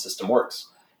your own system works.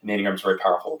 And the Enneagram is very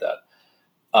powerful with that.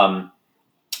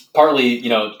 Partly,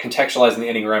 contextualizing the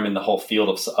Enneagram in the whole field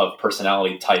of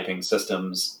personality typing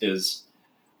systems is,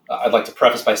 I'd like to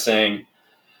preface by saying,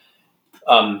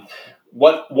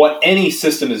 what any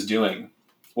system is doing,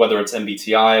 whether it's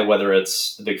MBTI, whether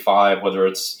it's the Big Five, whether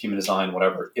it's human design,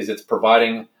 whatever, is it's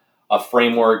providing a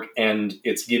framework and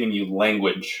it's giving you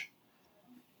language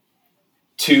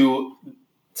to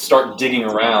start digging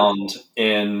around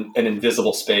in an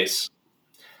invisible space.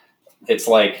 It's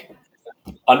like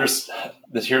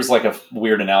here's like a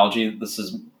weird analogy. This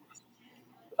is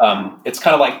it's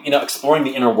kind of like, exploring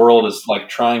the inner world is like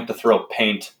trying to throw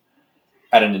paint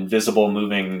at an invisible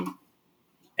moving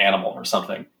animal or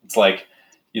something. It's like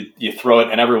you throw it,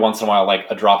 and every once in a while, like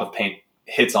a drop of paint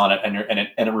hits on it, and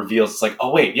it reveals. It's like,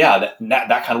 oh wait, yeah,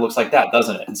 that kind of looks like that,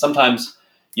 doesn't it? And sometimes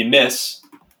you miss,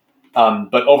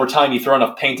 but over time you throw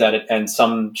enough paint at it, and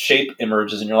some shape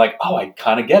emerges, and you're like, oh, I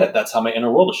kind of get it. That's how my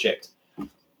inner world is shaped.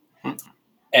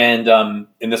 And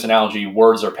in this analogy,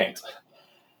 words are paint,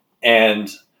 and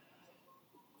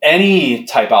any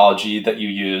typology that you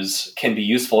use can be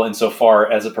useful insofar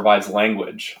as it provides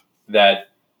language that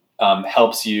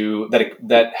helps you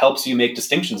make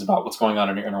distinctions about what's going on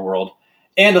in your inner world,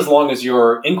 and as long as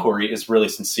your inquiry is really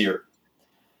sincere.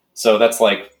 So that's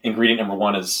like ingredient number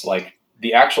one, is like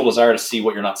the actual desire to see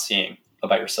what you're not seeing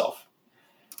about yourself.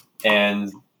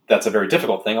 And that's a very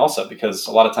difficult thing also, because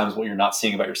a lot of times what you're not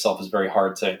seeing about yourself is very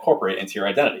hard to incorporate into your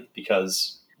identity,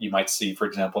 because you might see, for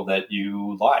example, that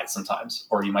you lie sometimes,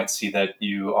 or you might see that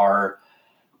you are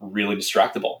really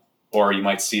distractible, or you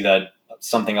might see that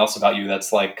something else about you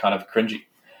that's like kind of cringy.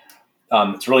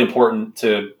 It's really important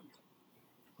to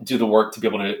do the work to be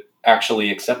able to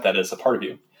actually accept that as a part of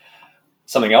you.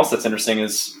 Something else that's interesting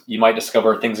is you might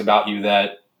discover things about you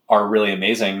that are really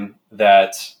amazing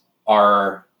that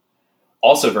are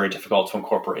also very difficult to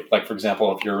incorporate. Like, for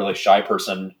example, if you're a really shy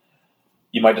person,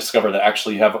 you might discover that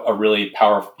actually you have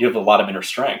you have a lot of inner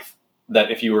strength that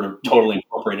if you were to totally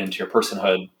incorporate into your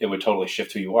personhood, it would totally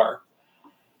shift who you are.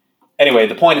 Anyway,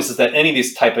 the point is that any of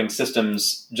these typing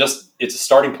systems, it's a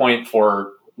starting point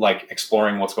for like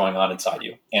exploring what's going on inside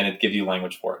you, and it gives you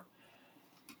language for it.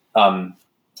 And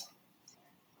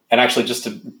actually, just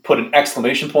to put an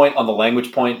exclamation point on the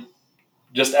language point,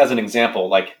 just as an example,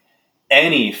 like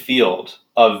any field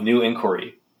of new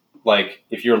inquiry, like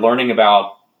if you're learning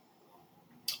about,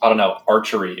 I don't know,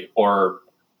 archery, or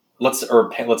let's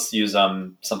use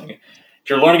something. If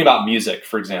you're learning about music,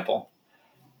 for example,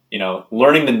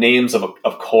 learning the names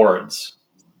of chords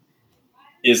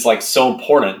is like so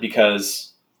important, because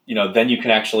then you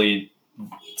can actually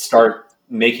start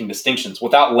making distinctions.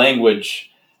 Without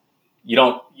language,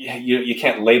 you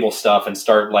can't label stuff and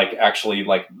start like actually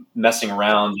like messing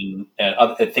around, and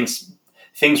other things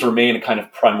remain a kind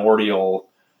of primordial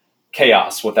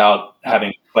chaos without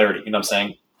having clarity. You know what I'm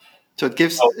saying? So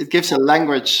it gives a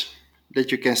language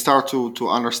that you can start to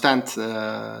understand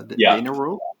the Yeah. inner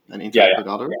world and Yeah. interact with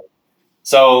others.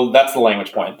 So that's the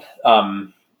language point.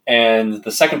 And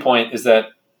the second point is that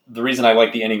the reason I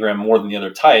like the Enneagram more than the other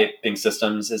typing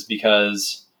systems is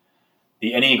because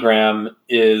the Enneagram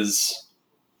is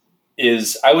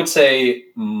I would say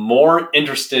more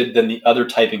interested than the other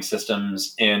typing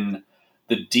systems in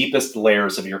the deepest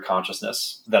layers of your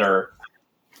consciousness, that are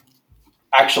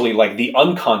actually like the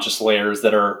unconscious layers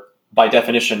that are by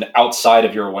definition outside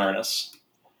of your awareness.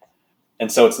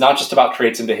 And so it's not just about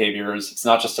traits and behaviors. It's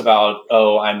not just about,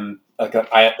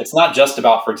 it's not just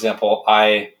about, for example,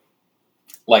 I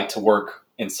like to work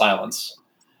in silence.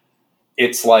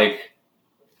 It's like,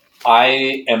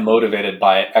 I am motivated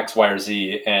by X, Y, or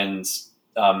Z, and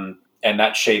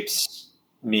that shapes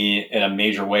me in a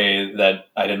major way that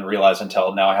I didn't realize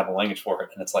until now I have a language for it.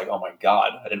 And it's like, oh my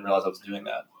God, I didn't realize I was doing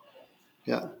that.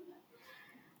 Yeah.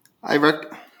 I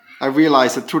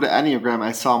realized that through the enneagram,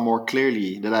 I saw more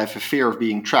clearly that I have a fear of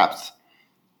being trapped,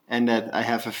 and that I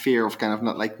have a fear of kind of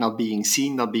not being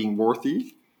seen, not being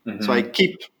worthy. Mm-hmm. So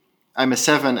I'm a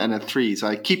 7 and a 3. So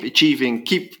I keep achieving,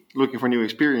 keep looking for new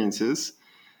experiences.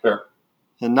 Sure.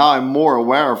 And now I'm more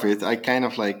aware of it. I kind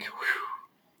of like,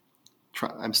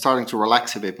 I'm starting to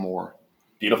relax a bit more.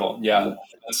 Beautiful. Yeah.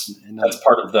 That's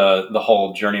part of the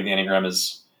whole journey of the Enneagram,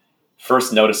 is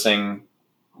first noticing,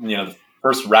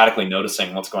 first radically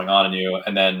noticing what's going on in you.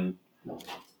 And then,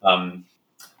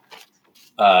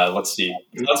 let's see.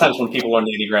 Sometimes when people learn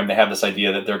the Enneagram, they have this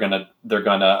idea that they're gonna,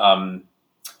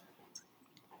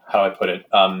 how do I put it?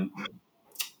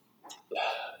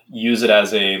 Use it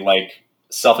as a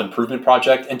self-improvement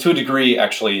project. And to a degree,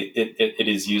 actually, it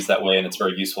is used that way, and it's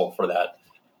very useful for that.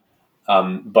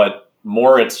 But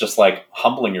more, it's just like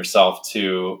humbling yourself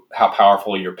to how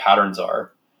powerful your patterns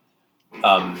are.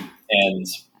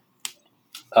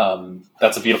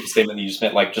 That's a beautiful statement that you just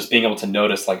made, like just being able to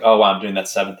notice, like, oh, wow, I'm doing that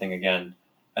 7 thing again,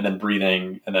 and then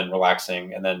breathing, and then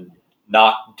relaxing, and then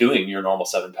not doing your normal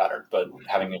 7 pattern, but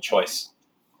having a choice.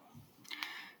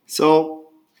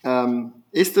 So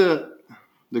is the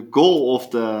goal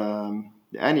of the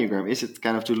Enneagram, is it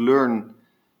kind of to learn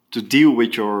to deal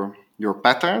with your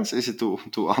patterns? Is it to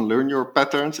unlearn your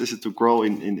patterns? Is it to grow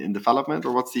in development?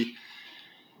 Or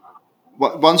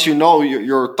once you know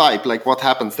your type, like what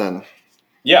happens then?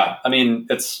 Yeah, I mean,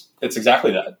 it's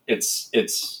exactly that.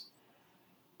 It's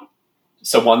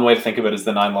so one way to think of it is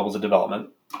the 9 levels of development.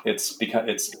 It's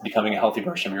becoming a healthy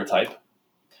version of your type.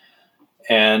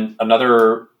 And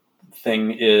another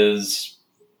thing is,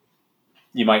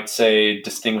 you might say,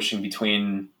 distinguishing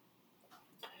between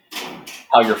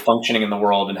how you're functioning in the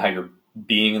world and how you're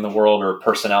being in the world, or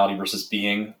personality versus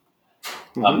being.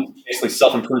 Mm-hmm. Basically,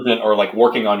 self-improvement or like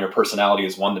working on your personality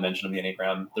is one dimension of the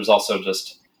Enneagram. There's also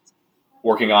just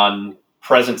working on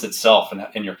presence itself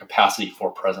and your capacity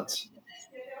for presence.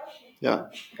 Yeah.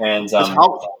 And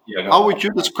how would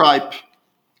you describe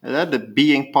the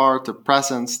being part, the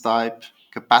presence type,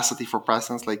 capacity for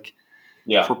presence, like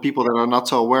for people that are not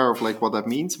so aware of like what that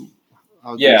means?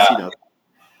 How do you see that?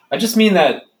 I just mean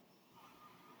that,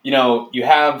 you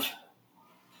have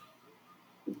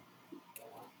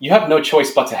no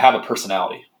choice but to have a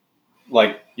personality.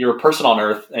 Like, you're a person on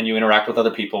Earth, and you interact with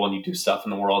other people, and you do stuff in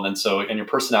the world. And your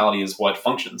personality is what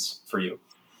functions for you.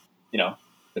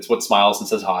 It's what smiles and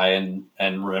says hi and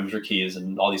remembers your keys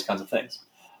and all these kinds of things.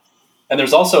 And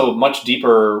there's also much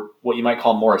deeper, what you might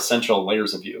call more essential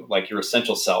layers of you, like your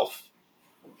essential self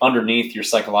underneath your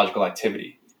psychological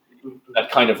activity. That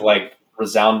kind of like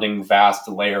resounding vast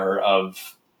layer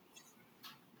of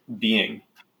being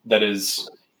that is,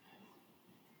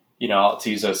 to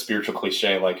use a spiritual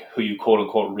cliche, like who you quote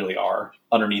unquote really are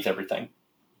underneath everything.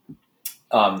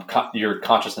 Your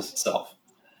consciousness itself.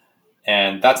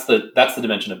 And that's the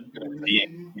dimension of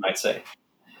being, you might say.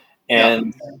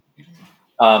 And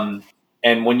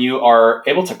and when you are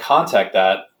able to contact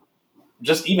that,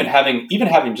 just even having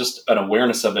just an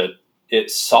awareness of it, it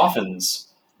softens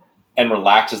and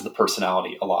relaxes the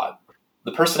personality a lot.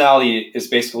 The personality is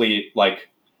basically like,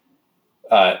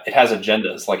 it has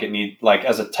agendas. Like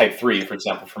as a type 3, for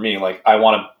example, for me, like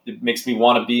it makes me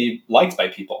want to be liked by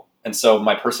people. And so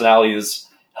my personality is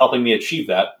helping me achieve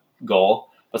that goal,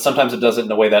 but sometimes it does it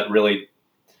in a way that really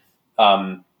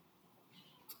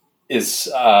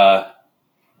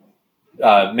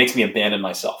makes me abandon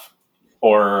myself,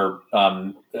 or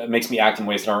makes me act in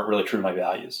ways that aren't really true to my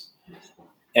values.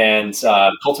 And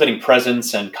cultivating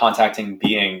presence and contacting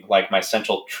being, like my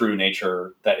essential true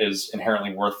nature that is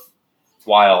inherently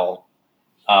worthwhile,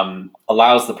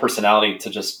 allows the personality to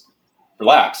just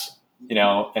relax,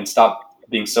 and stop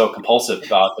being so compulsive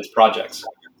about its projects.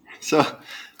 So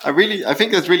I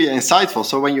think that's really insightful.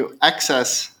 So when you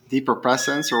access deeper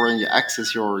presence, or when you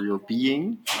access your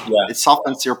being, it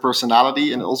softens your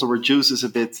personality, and also reduces a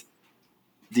bit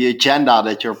the agenda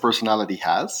that your personality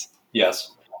has.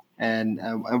 Yes. And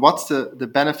what's the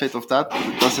benefit of that?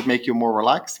 Does it make you more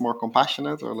relaxed, more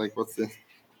compassionate, or like what's the?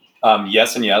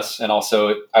 Yes and yes, and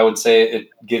also I would say it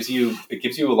gives you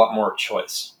a lot more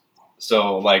choice.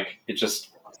 So like, it just,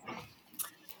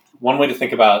 one way to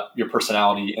think about your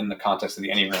personality in the context of the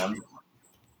Enneagram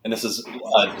and this is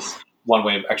one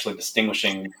way of actually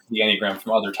distinguishing the Enneagram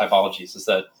from other typologies, is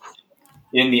that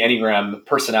in the Enneagram,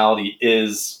 personality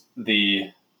is the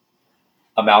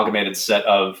amalgamated set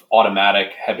of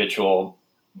automatic, habitual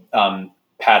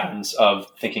patterns of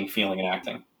thinking, feeling, and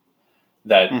acting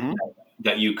that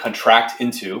that you contract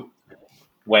into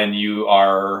when you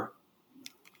are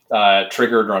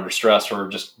triggered or under stress or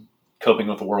just coping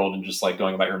with the world and just like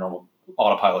going about your normal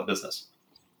autopilot business.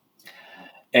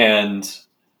 And,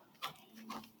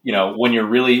 you know, when you're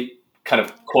really kind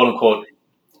of quote unquote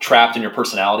trapped in your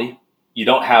personality, you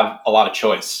don't have a lot of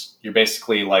choice. You're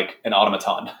basically like an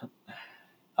automaton.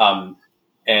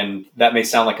 And that may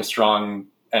sound like a strong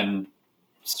and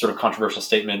sort of controversial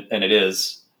statement, and it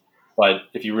is. But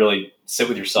if you really sit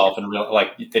with yourself and really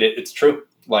like it's true.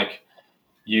 Like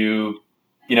you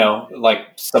know, like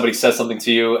somebody says something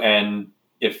to you, and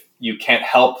if you can't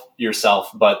help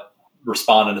yourself but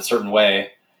respond in a certain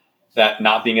way, that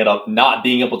not being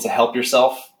able to help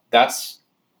yourself, that's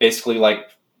basically like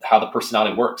how the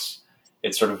personality works.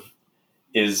 It sort of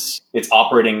it's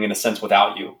operating in a sense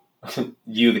without you,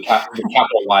 the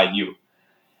capital Y you.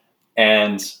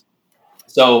 And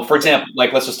so, for example,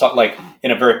 like let's just talk like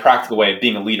in a very practical way,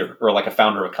 being a leader or like a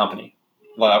founder of a company.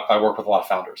 I work with a lot of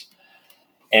founders,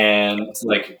 and it's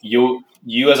like you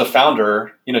as a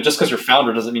founder, you know, just because you're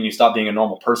founder doesn't mean you stop being a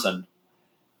normal person.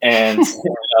 And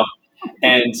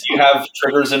and you have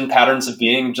triggers and patterns of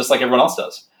being just like everyone else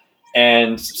does.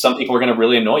 And some people are going to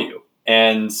really annoy you.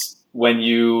 And when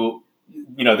you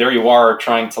know, there you are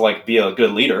trying to like be a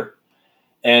good leader,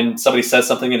 and somebody says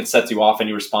something and it sets you off and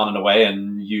you respond in a way,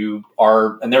 and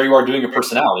there you are doing your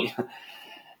personality.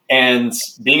 And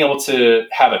being able to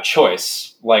have a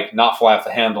choice, like not fly off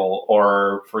the handle,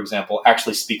 or for example,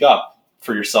 actually speak up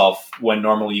for yourself when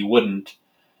normally you wouldn't.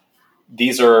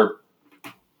 These are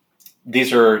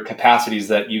capacities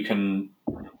that you can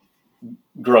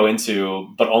grow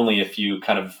into, but only if you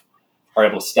kind of are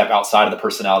able to step outside of the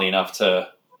personality enough to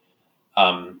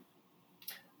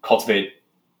cultivate,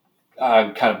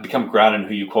 kind of become grounded in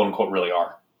who you quote unquote really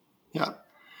are. Yeah.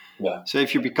 Yeah. So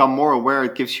if you become more aware,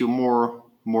 it gives you more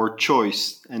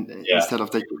choice, and instead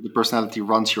of the personality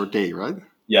runs your day, right?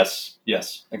 Yes,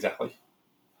 exactly.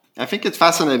 I think it's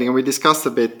fascinating, and we discussed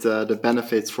a bit the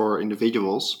benefits for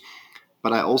individuals,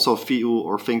 but I also feel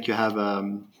or think you have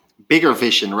a bigger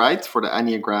vision, right, for the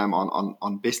Enneagram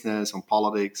on business, on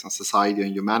politics, on society,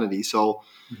 and humanity. So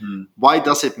why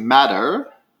does it matter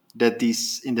that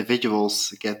these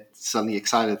individuals get suddenly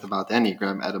excited about the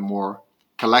Enneagram at a more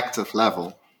collective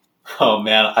level? Oh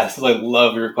man, I like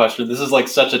love your question. This is like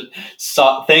such a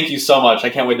thank you so much. I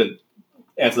can't wait to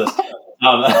answer this. This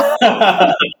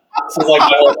is like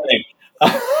my whole thing.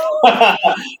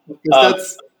 Because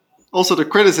that's also the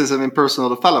criticism in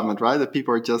personal development, right? That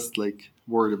people are just like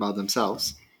worried about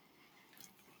themselves.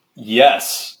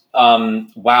 Yes.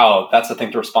 Wow, that's a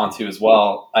thing to respond to as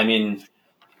well. I mean,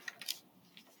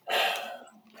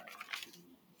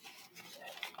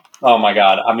 oh my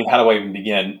God. I mean, how do I even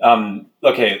begin?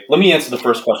 Okay, let me answer the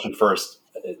first question first.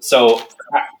 So,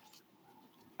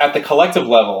 at the collective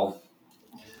level,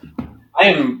 I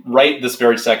am right this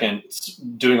very second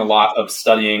doing a lot of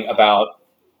studying about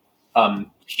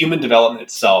human development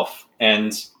itself.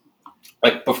 And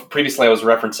like previously, I was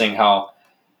referencing how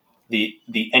the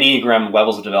Enneagram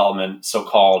levels of development,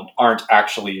 so-called, aren't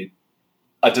actually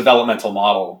a developmental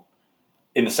model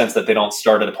in the sense that they don't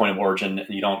start at a point of origin and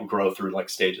you don't grow through like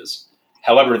stages.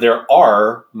 However, there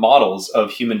are models of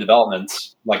human development,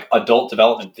 like adult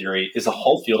development theory is a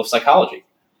whole field of psychology.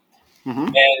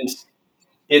 And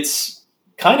it's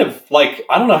kind of like,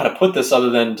 I don't know how to put this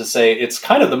other than to say it's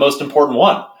kind of the most important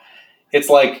one. It's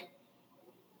like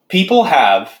people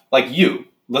have, like you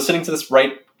listening to this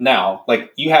right now,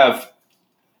 like you have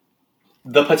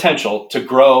the potential to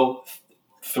grow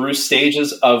through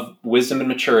stages of wisdom and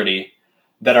maturity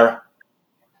that are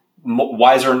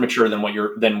wiser and mature than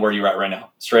where you're at right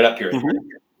now. Straight up, period.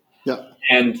 Yeah.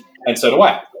 And so do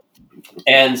I.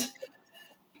 And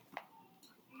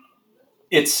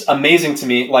it's amazing to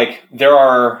me. Like there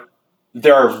are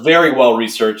very well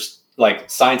researched, like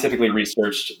scientifically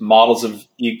researched models of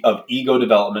ego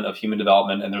development, of human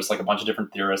development, and there's like a bunch of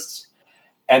different theorists,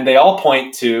 and they all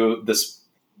point to this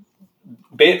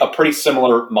a pretty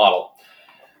similar model.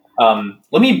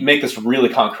 Let me make this really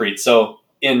concrete. So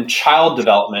in child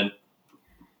development,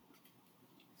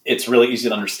 it's really easy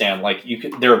to understand. Like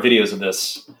there are videos of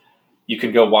this. You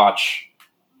can go watch.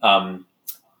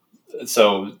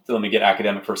 So let me get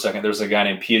academic for a second. There's a guy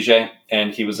named Piaget,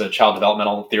 and he was a child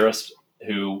developmental theorist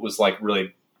who was like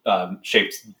really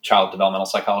shaped child developmental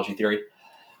psychology theory.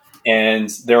 And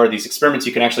there are these experiments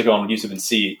you can actually go on YouTube and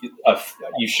see.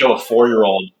 You show a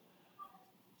 4-year-old,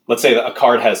 let's say that a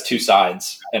card has two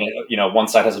sides, and one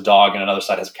side has a dog and another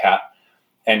side has a cat.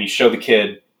 And you show the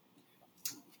kid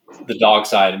the dog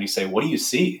side and you say, "What do you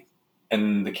see?"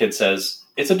 And the kid says,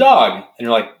 "It's a dog." And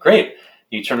you're like, "Great."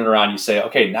 You turn it around, you say,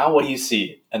 "Okay, now what do you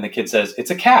see?" And the kid says,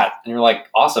 "It's a cat." And you're like,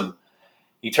 "Awesome."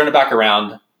 You turn it back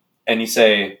around and you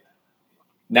say,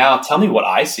 "Now tell me what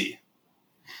I see."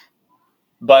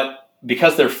 But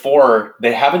because they're 4,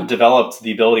 they haven't developed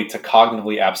the ability to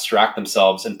cognitively abstract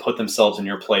themselves and put themselves in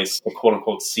your place to quote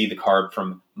unquote see the card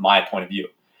from my point of view.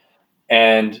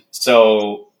 And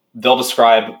so they'll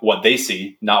describe what they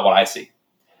see, not what I see.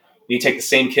 You take the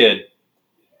same kid,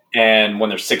 and when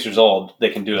they're 6 years old, they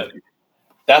can do it.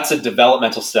 That's a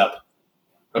developmental step.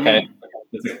 Okay.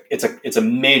 It's a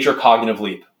major cognitive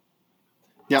leap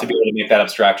to be able to make that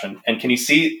abstraction. And can you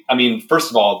see, I mean, first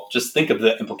of all, just think of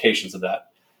the implications of that.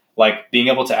 Like being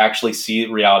able to actually see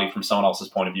reality from someone else's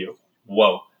point of view.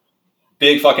 Whoa,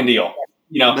 big fucking deal.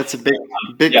 That's a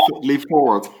big leap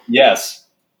forward. Yes.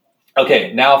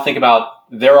 Okay. Now think about,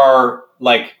 there are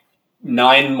like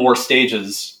 9 more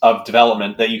stages of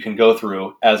development that you can go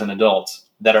through as an adult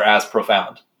that are as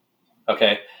profound.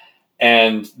 Okay.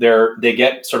 And they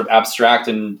get sort of abstract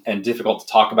and difficult to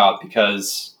talk about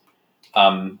because,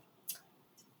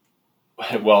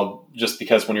 just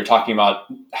because when you're talking about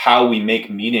how we make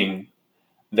meaning,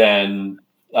 then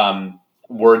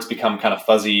words become kind of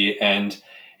fuzzy. And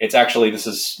it's actually, this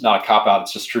is not a cop-out,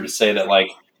 it's just true to say that like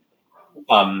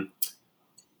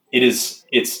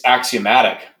it's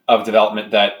axiomatic of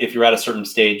development that if you're at a certain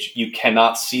stage, you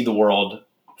cannot see the world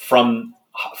from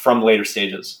later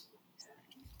stages.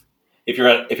 If you're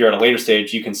at a later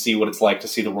stage, you can see what it's like to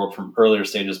see the world from earlier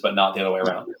stages, but not the other way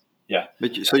around. Yeah.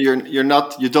 But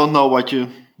you don't know what you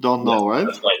don't know, right?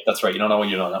 That's right. You don't know what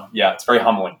you don't know. Yeah. It's very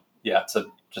humbling. Yeah. To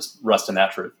just rest in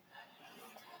that truth.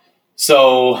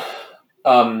 So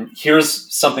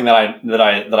here's something that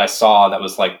I saw that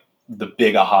was like the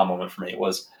big aha moment for me.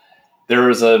 Was there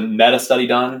was a meta study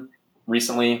done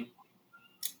recently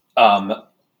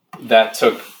that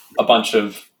took a bunch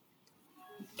of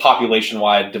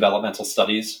population-wide developmental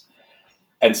studies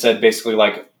and said basically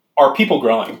like, are people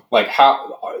growing? Like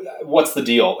what's the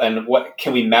deal? And what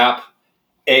can we map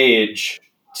age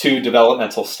to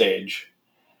developmental stage?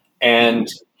 And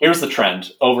here's the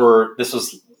trend this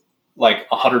was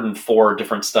like 104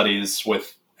 different studies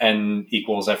with N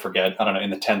equals, I forget, I don't know, in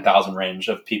the 10,000 range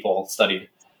of people studied.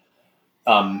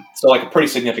 So like a pretty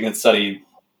significant study.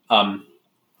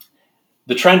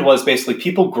 The trend was basically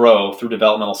people grow through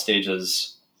developmental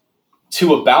stages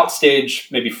to about stage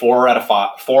maybe 4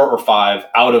 or 5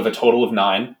 out of a total of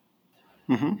 9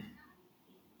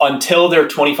 until they're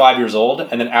 25 years old.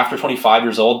 And then after 25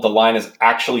 years old, the line is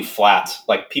actually flat.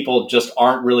 Like people just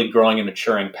aren't really growing and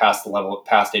maturing past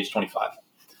age 25.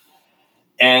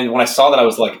 And when I saw that, I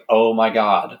was like, oh my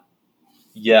God,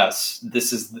 yes,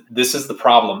 this is the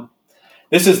problem.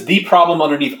 This is the problem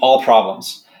underneath all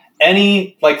problems.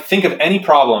 Think of any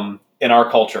problem in our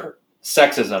culture: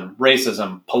 sexism,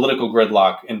 racism, political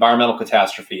gridlock, environmental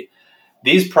catastrophe.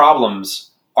 These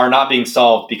problems are not being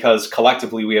solved because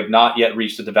collectively we have not yet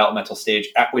reached a developmental stage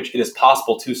at which it is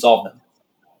possible to solve them.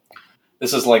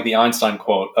 This is like the Einstein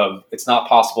quote of, it's not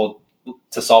possible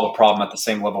to solve a problem at the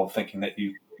same level of thinking that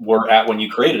you were at when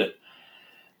you created it.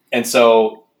 And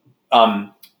so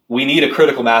we need a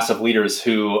critical mass of leaders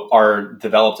who are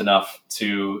developed enough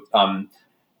to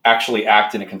actually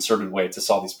act in a concerted way to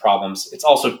solve these problems. It's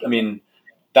also, I mean,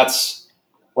 that's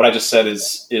what I just said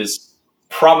is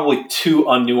probably too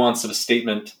unnuanced of a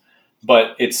statement,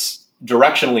 but it's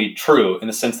directionally true in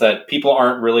the sense that people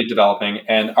aren't really developing,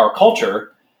 and our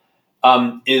culture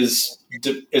is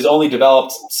only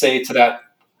developed, say, to that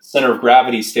center of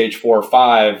gravity, stage 4 or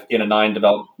 5 in a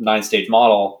 9-stage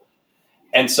model.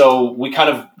 And so we kind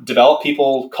of develop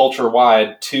people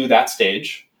culture-wide to that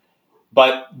stage.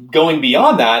 But going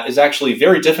beyond that is actually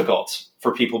very difficult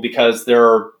for people because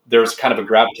there's kind of a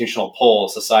gravitational pull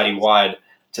society-wide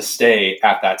to stay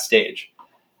at that stage.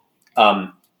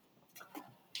 So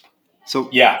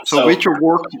with your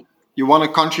work, you want to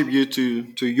contribute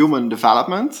to human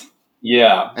development.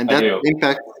 Yeah, and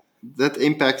that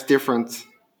impacts different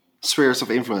spheres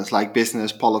of influence, like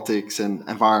business, politics, and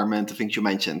environment. The things you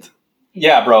mentioned.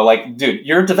 Yeah, bro. Like, dude,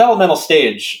 your developmental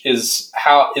stage is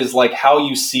how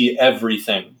you see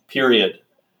everything. Period.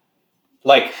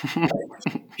 Like,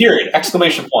 period.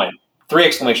 Exclamation point. 3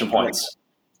 exclamation points.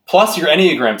 Plus your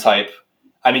enneagram type.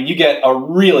 I mean, you get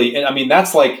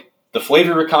that's like the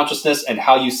flavor of your consciousness and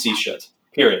how you see shit.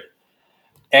 Period.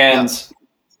 And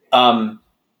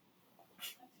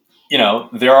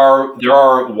there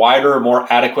are wider,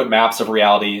 more adequate maps of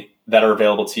reality that are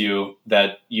available to you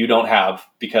that you don't have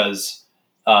because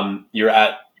you're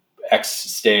at X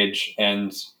stage,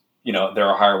 and there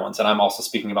are higher ones. And I'm also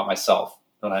speaking about myself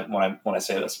when I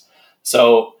say this.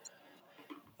 So,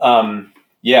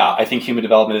 I think human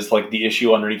development is like the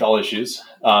issue underneath all issues,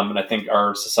 and I think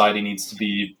our society needs to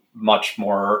be much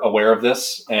more aware of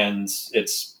this. And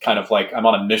it's kind of like I'm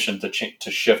on a mission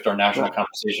to shift our national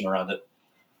conversation around it.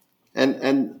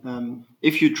 And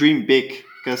if you dream big,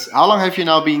 because how long have you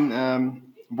now been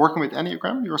working with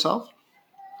Enneagram yourself?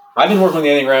 I've been working with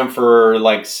the Enneagram for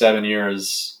like 7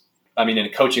 years. I mean, in a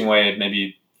coaching way,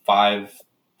 maybe 4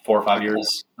 or 5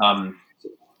 years.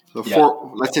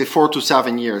 So let's say 4 to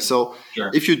 7 years. So Sure.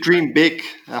 If you dream big,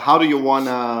 how do you want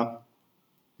to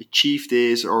achieve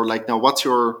this? Or like now, what's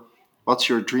your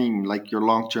dream, like your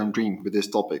long-term dream with this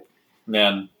topic?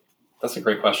 Man, that's a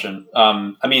great question.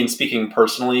 I mean, speaking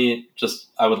personally,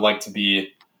 I would like to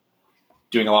be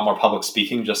doing a lot more public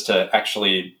speaking just to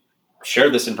actually share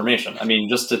this information. I mean,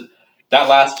 that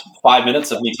last 5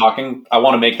 minutes of me talking, I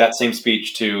want to make that same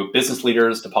speech to business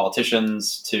leaders, to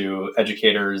politicians, to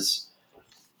educators,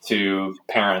 to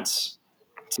parents,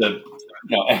 to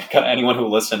anyone who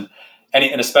will listen,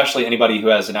 and especially anybody who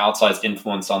has an outsized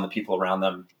influence on the people around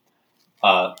them,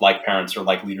 like parents or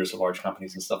like leaders of large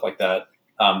companies and stuff like that.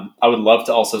 I would love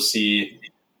to also see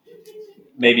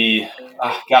maybe,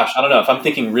 I don't know, if I'm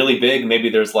thinking really big, maybe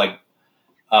there's like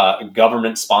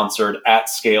government sponsored at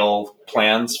scale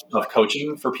plans of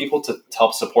coaching for people to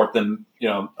help support them,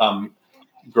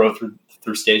 grow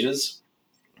through stages,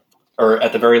 or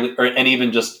at the and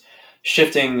even just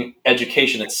shifting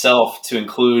education itself to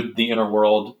include the inner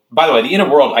world. By the way, the inner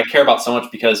world I care about so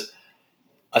much because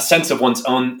a sense of one's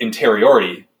own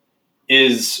interiority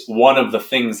is one of the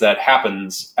things that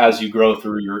happens as you grow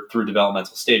through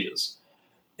developmental stages.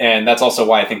 And that's also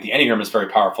why I think the Enneagram is very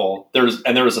powerful. There was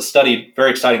a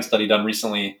very exciting study done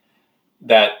recently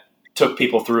that took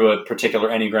people through a particular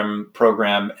Enneagram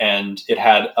program, and it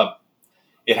had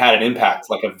an impact,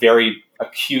 like a very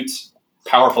acute,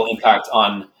 powerful impact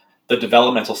on the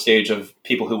developmental stage of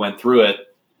people who went through it.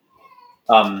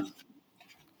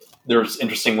 There's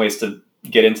interesting ways to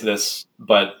get into this,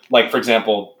 but like, for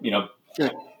example, Can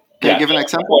you give an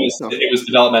example? It was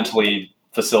developmentally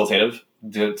facilitative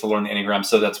to learn the Enneagram.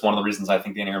 So that's one of the reasons I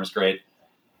think the Enneagram is great.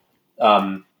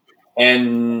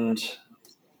 And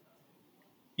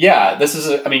yeah,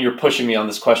 you're pushing me on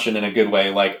this question in a good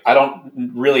way. Like, I don't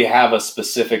really have a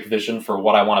specific vision for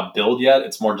what I want to build yet.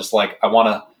 It's more just like, I want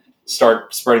to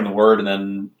start spreading the word, and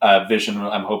then a vision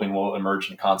I'm hoping will emerge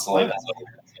and consolidate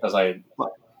as I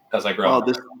grow.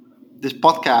 Well, this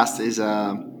podcast is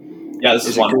this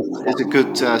is a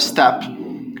good step.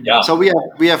 Yeah. So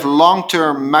we have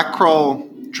long-term macro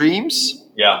dreams.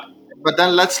 Yeah. But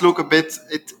then let's look a bit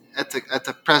at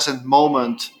the present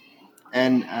moment,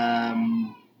 and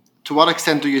to what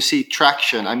extent do you see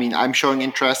traction? I mean, I'm showing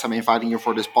interest. I'm inviting you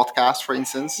for this podcast, for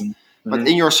instance. Mm-hmm. But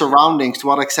in your surroundings, to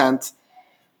what extent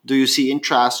do you see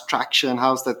interest, traction?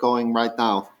 How's that going right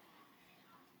now?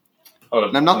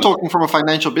 And I'm not talking from a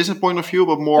financial business point of view,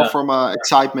 but more from an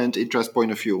excitement, interest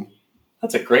point of view.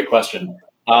 That's a great question.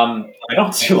 I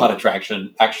don't see a lot of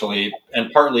traction, actually.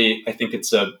 And partly, I think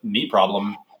it's a me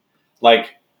problem.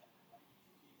 Like,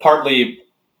 partly,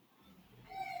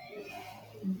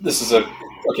 there's a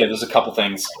couple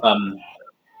things.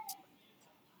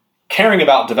 Caring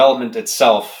about development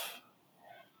itself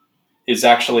is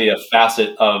actually a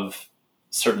facet of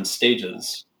certain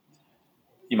stages,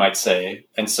 you might say.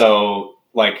 And so,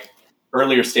 like,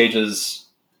 earlier stages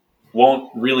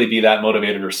won't really be that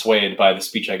motivated or swayed by the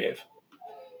speech I gave.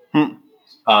 And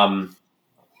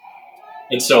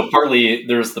so partly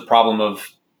there's the problem of,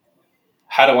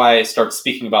 how do I start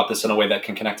speaking about this in a way that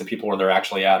can connect to people where they're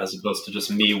actually at, as opposed to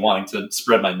just me wanting to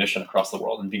spread my mission across the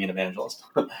world and being an evangelist.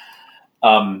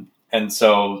 And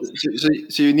so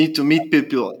you need to meet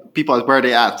people at where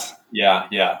they at.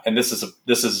 Yeah. And this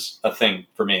is a thing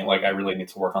for me. Like, I really need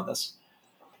to work on this.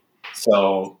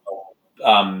 So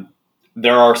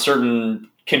there are certain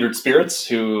kindred spirits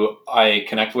who I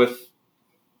connect with,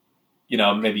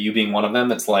 maybe you being one of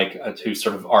them. It's like who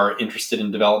sort of are interested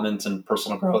in development and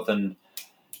personal growth, and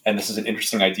this is an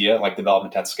interesting idea, like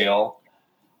development at scale.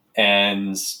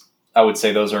 And I would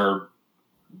say those are,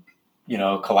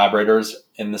 collaborators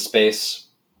in the space.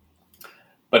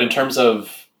 But in terms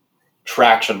of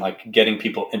traction, like getting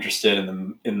people interested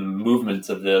in the movement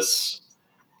of this,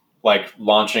 like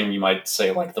launching, you might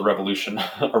say, like the revolution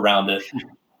around it.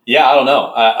 Yeah, I don't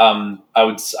know.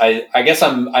 I guess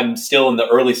I'm still in the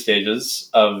early stages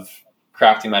of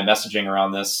crafting my messaging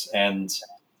around this, and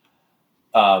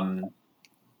if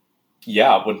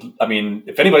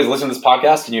anybody's listening to this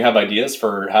podcast and you have ideas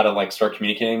for how to like start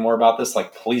communicating more about this,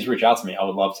 like please reach out to me. I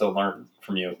would love to learn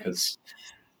from you because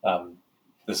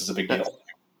this is a big deal.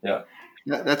 Yeah.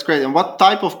 That's great. And what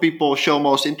type of people show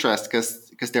most interest?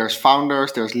 Because there's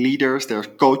founders, there's leaders, there's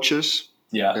coaches,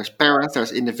 there's parents,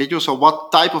 there's individuals. So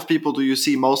what type of people do you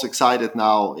see most excited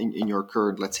now in your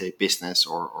current, let's say, business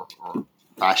or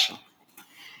passion?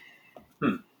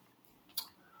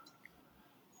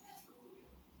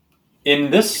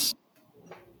 In this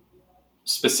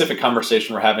specific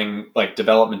conversation we're having, like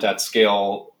development at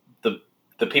scale, the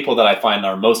people that I find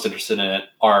are most interested in it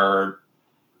are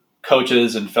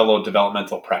coaches and fellow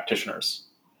developmental practitioners.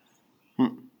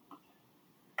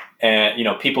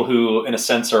 And, people who in a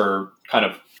sense are kind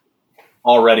of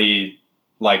already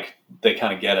like, they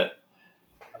kind of get it.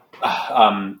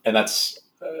 And that's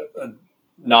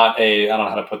not I don't know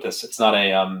how to put this. It's not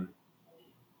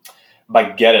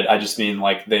by get it. I just mean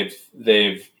like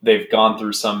they've gone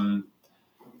through some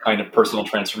kind of personal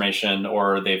transformation,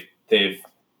 or they've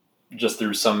just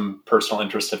through some personal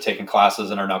interest have taken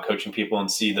classes and are now coaching people and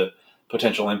see the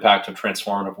potential impact of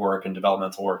transformative work and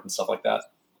developmental work and stuff like that.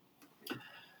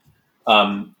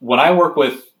 When I work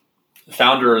with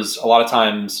founders, a lot of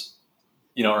times,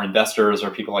 or investors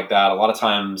or people like that, a lot of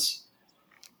times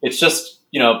it's just,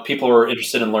 people are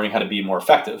interested in learning how to be more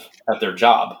effective at their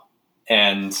job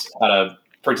and how to,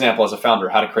 for example, as a founder,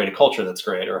 how to create a culture that's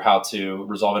great, or how to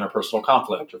resolve interpersonal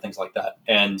conflict or things like that.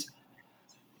 And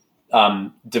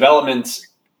development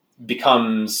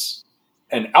becomes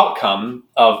an outcome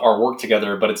of our work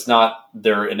together, but it's not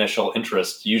their initial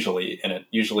interest usually in it.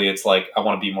 Usually it's like, I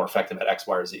want to be more effective at X,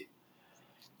 Y, or Z.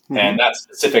 Mm-hmm. And that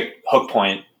specific hook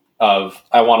point of,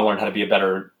 I want to learn how to be a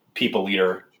better people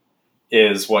leader,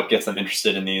 is what gets them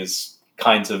interested in these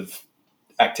kinds of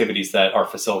activities that are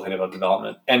facilitative of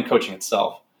development and coaching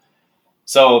itself.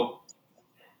 So,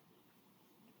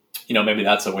 maybe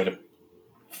that's a way to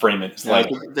frame it. It's like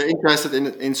they're interested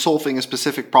in solving a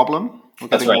specific problem, or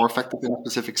getting more effective in a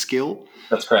specific skill.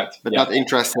 That's correct. But not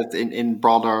interested in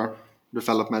broader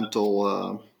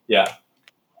developmental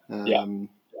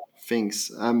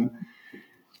things.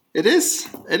 It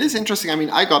is interesting. I mean,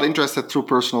 I got interested through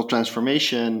personal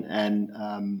transformation,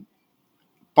 and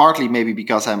partly maybe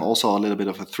because I'm also a little bit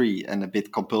of a 3 and a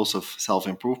bit compulsive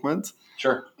self-improvement.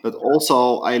 Sure. But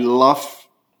also I love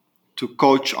to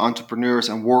coach entrepreneurs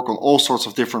and work on all sorts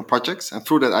of different projects. And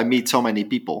through that, I meet so many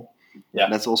people. Yeah.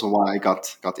 That's also why I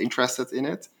got interested in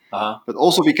it. Uh-huh. But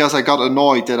also because I got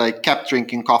annoyed that I kept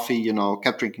drinking coffee,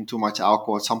 kept drinking too much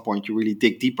alcohol. At some point, you really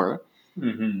dig deeper.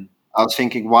 Mm-hmm. I was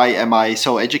thinking, why am I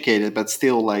so educated, but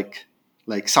still like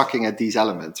sucking at these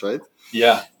elements, right?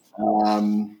 Yeah.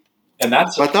 And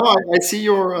that's. But now I see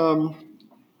your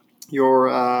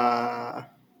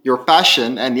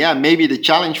passion, and maybe the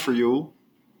challenge for you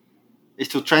is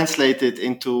to translate it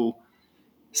into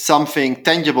something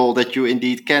tangible that you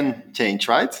indeed can change,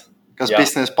 right? Because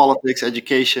business, politics,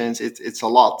 education, it's a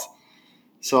lot.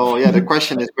 So the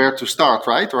question is where to start,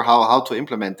 right? Or how to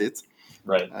implement it.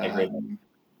 Right, I agree.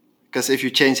 Because if you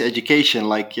change education,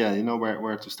 you know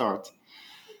where to start.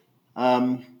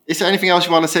 Is there anything else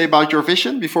you want to say about your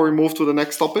vision before we move to the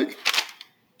next topic?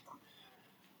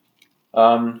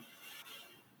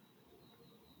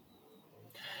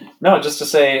 No, just to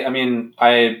say, I mean,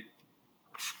 even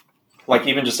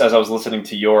just as I was listening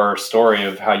to your story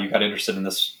of how you got interested in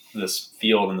this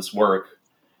field and this work,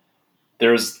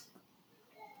 there's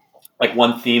like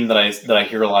one theme that I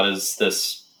hear a lot is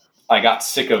this: I got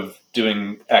sick of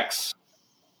doing X,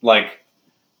 like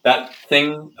that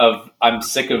thing of I'm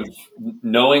sick of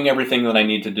knowing everything that I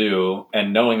need to do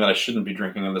and knowing that I shouldn't be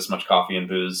drinking this much coffee and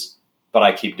booze, but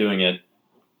I keep doing it.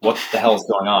 What the hell is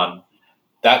going on?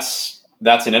 That's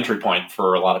an entry point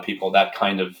for a lot of people, that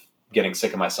kind of getting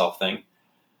sick of myself thing.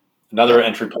 Another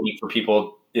entry point for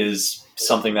people is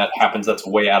something that happens that's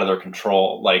way out of their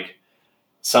control, like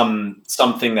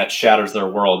something that shatters their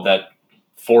world, that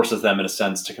forces them in a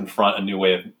sense to confront a new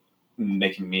way of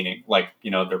making meaning, like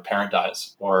their parent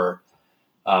dies, or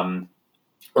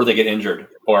they get injured,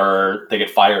 or they get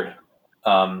fired,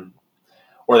 or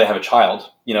they have a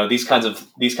child. These kinds of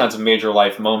major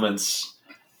life moments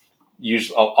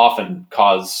usually often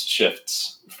cause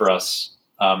shifts for us,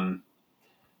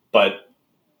 but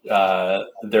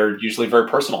they're usually very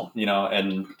personal,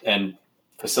 and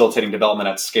facilitating development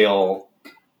at scale,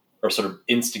 or sort of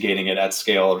instigating it at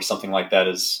scale or something like that,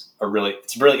 is it's a really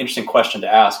interesting question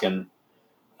to ask. And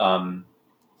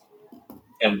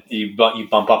you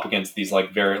bump up against these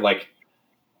very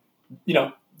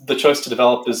the choice to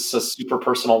develop is a super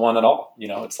personal one at all.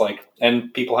 It's like,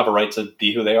 and people have a right to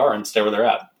be who they are and stay where they're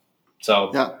at.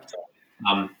 So, Yeah.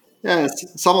 um, Yeah,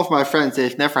 some of my friends,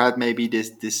 they've never had maybe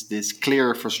this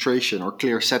clear frustration or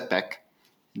clear setback.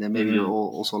 And then maybe they're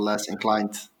mhm, also less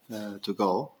inclined to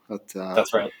go. But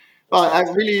that's right. well, That's I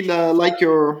right. really like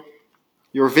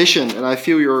your vision, and I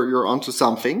feel you're onto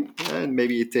something. And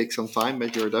maybe it takes some time,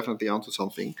 but you're definitely onto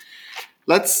something.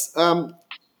 Let's.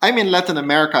 I'm in Latin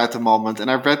America at the moment, and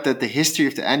I've read that the history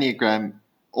of the Enneagram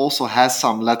also has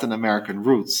some Latin American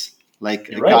roots, like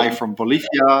You're a right. guy from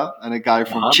Bolivia and a guy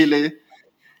from Uh-huh. Chile.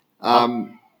 Uh-huh.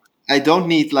 I don't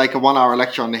need like a 1 hour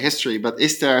lecture on the history, but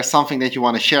is there something that you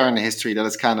want to share in the history that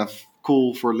is kind of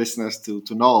cool for listeners to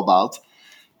know about?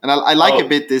 And I like a Oh,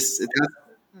 bit this. It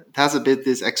has a bit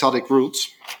this exotic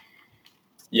roots,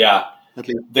 yeah. at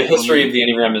least The for history me. of the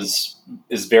Enneagram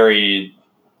is very,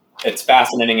 it's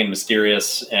fascinating and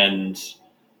mysterious, and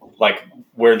like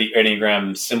where the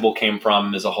Enneagram symbol came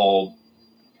from is a whole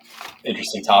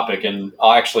interesting topic. And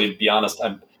I'll actually be honest,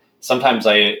 sometimes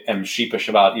I am sheepish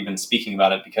about even speaking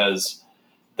about it, because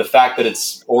the fact that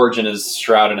its origin is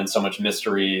shrouded in so much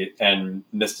mystery and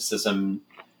mysticism,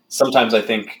 sometimes I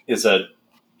think is a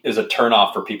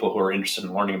turnoff for people who are interested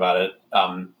in learning about it.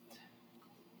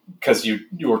 Because you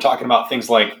were talking about things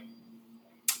like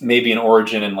maybe an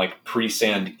origin in like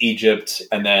pre-sand Egypt,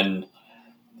 and then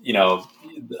you know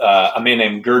a man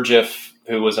named Gurdjieff,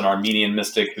 who was an Armenian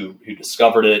mystic who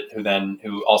discovered it,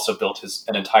 who also built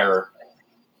an entire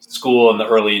school in the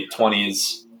early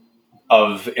 20s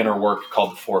of inner work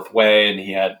called the Fourth Way,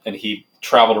 and he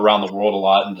traveled around the world a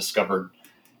lot and discovered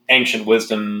ancient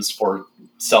wisdoms for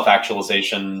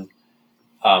self-actualization,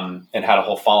 and had a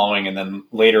whole following. And then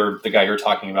later, the guy you're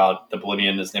talking about, the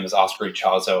Bolivian, his name is Oscar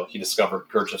Ichazo. He discovered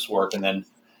Gurdjieff's work and then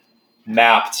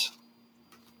mapped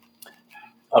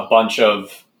a bunch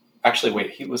of. Actually,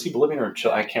 wait, was he Bolivian or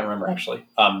Chile? I can't remember actually.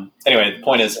 Anyway, the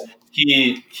point is,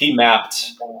 he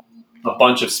mapped a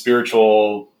bunch of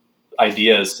spiritual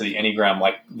ideas to the Enneagram,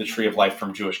 like the Tree of Life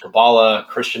from Jewish Kabbalah,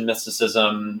 Christian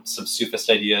mysticism, some Sufist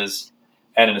ideas,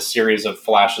 and in a series of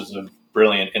flashes of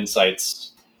brilliant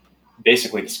insights,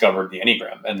 basically discovered the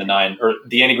Enneagram and the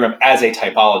Enneagram as a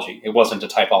typology. It wasn't a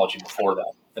typology before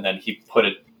that. And then he put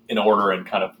it in order and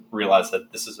kind of realized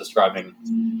that this is describing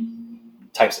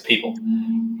types of people.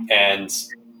 And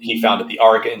he founded the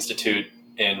Arica Institute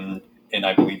in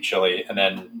I believe Chile. And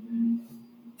then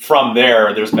from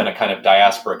there's been a kind of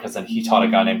diaspora, because then he taught a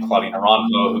guy named Claudio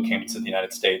Naranjo who came to the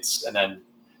United States and then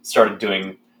started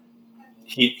doing.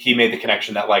 He made the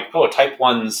connection that like, oh, type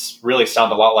ones really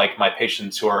sound a lot like my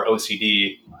patients who are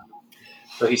OCD.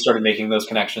 So he started making those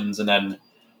connections, and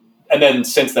then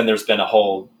since then there's been a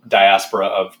whole diaspora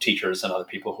of teachers and other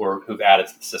people who've added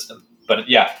to the system. But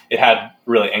yeah, it had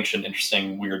really ancient,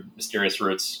 interesting, weird, mysterious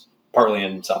roots, partly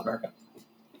in South America.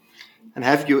 And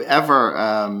have you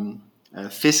ever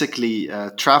physically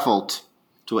traveled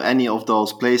to any of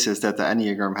those places that the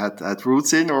Enneagram had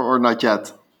roots in, or not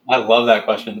yet? I love that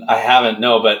question. I haven't,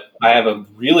 no, but I have a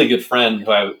really good friend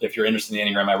who, if you're interested in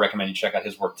the Enneagram, I recommend you check out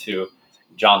his work too.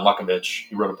 John Lukovich.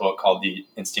 He wrote a book called The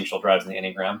Instinctual Drives in the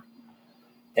Enneagram.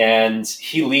 And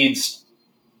he leads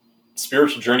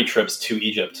spiritual journey trips to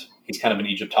Egypt. He's kind of an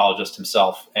Egyptologist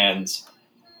himself. And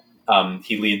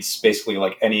he leads basically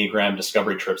like Enneagram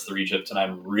discovery trips through Egypt. And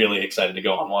I'm really excited to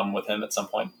go on one with him at some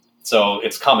point. So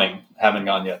it's coming. Haven't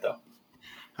gone yet, though.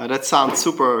 That sounds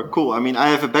super cool. I mean, I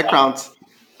have a background.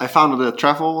 I founded a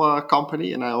travel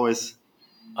company, and I always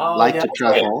Oh, like yeah. to That's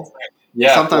right. travel.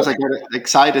 Yeah, Sometimes cool. I get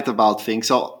excited about things.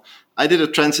 So I did a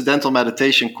transcendental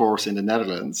meditation course in the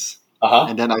Netherlands, Uh-huh.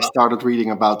 and then I started reading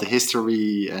about the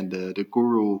history and the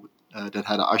guru that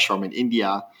had an ashram in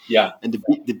India, Yeah. and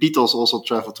the Beatles also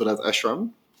traveled to that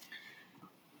ashram.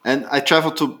 And I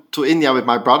traveled to India with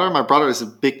my brother. My brother is a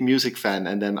big music fan,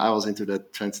 and then I was into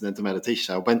that transcendental meditation.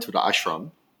 So I went to the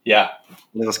ashram. Yeah.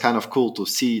 And it was kind of cool to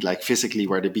see, like, physically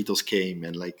where the Beatles came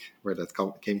and like where that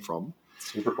came from.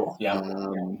 Super cool. Yeah.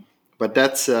 But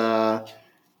that's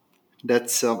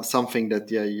something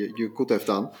that you could have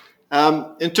done.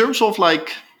 In terms of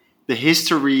like the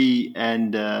history,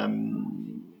 and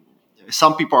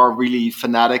some people are really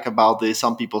fanatic about this.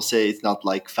 Some people say it's not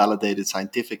like validated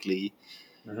scientifically.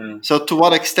 Mm-hmm. So to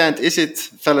what extent is it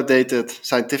validated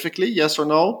scientifically? Yes or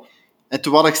no? And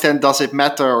to what extent does it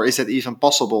matter, or is it even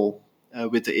possible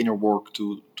with the inner work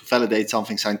to validate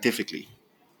something scientifically?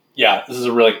 Yeah, this is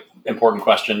a really important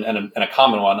question, and a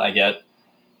common one I get.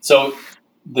 So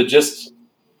the gist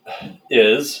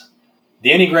is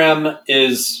the Enneagram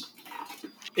is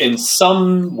in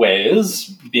some ways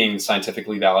being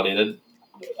scientifically validated.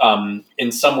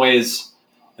 In some ways,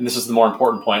 and this is the more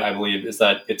important point, I believe, is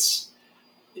that it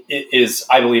is,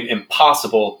 I believe,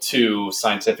 impossible to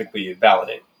scientifically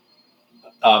validate.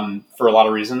 for a lot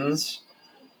of reasons.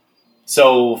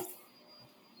 So,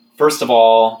 first of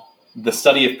all, the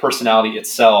study of personality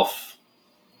itself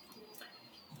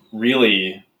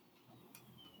really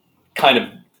kind of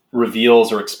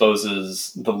reveals or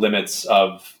exposes the limits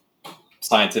of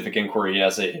scientific inquiry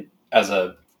as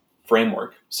a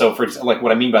framework. So, for example, like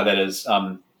what I mean by that is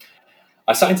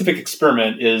a scientific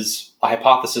experiment is a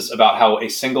hypothesis about how a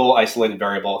single isolated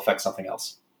variable affects something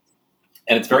else.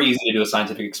 And it's very easy to do a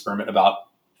scientific experiment about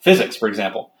physics, for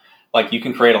example. Like you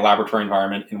can create a laboratory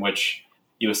environment in which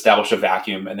you establish a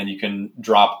vacuum, and then you can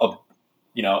drop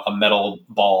a metal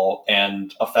ball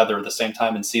and a feather at the same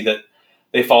time and see that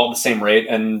they fall at the same rate,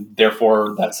 and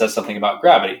therefore that says something about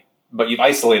gravity. But you've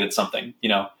isolated something.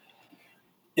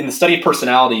 In the study of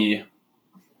personality,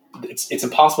 it's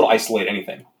impossible to isolate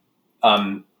anything.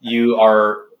 You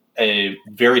are a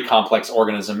very complex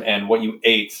organism, and what you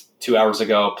ate 2 hours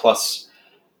ago plus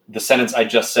the sentence I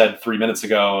just said 3 minutes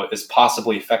ago is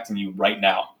possibly affecting you right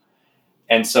now.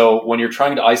 And so when you're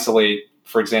trying to isolate,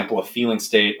 for example, a feeling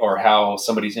state or how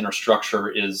somebody's inner structure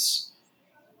is,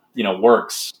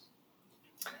 works,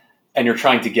 and you're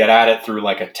trying to get at it through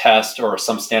like a test or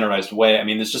some standardized way, I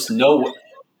mean, there's just no,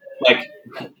 like,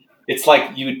 it's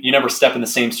like you never step in the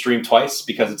same stream twice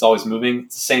because it's always moving.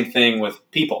 It's the same thing with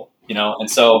people, and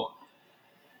so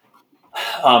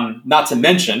not to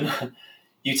mention,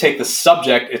 you take the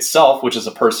subject itself, which is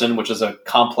a person, which is a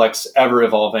complex,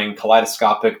 ever-evolving,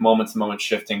 kaleidoscopic, moment-to-moment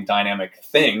shifting, dynamic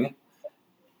thing,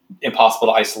 impossible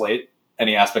to isolate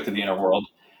any aspect of the inner world.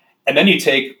 And then you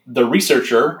take the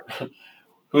researcher,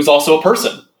 who's also a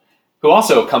person, who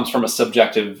also comes from a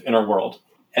subjective inner world.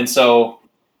 And so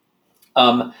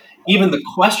even the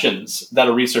questions that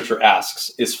a researcher asks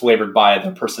is flavored by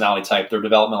their personality type, their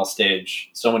developmental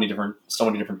stage, so many different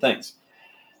things.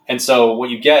 And so what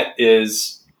you get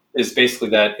is basically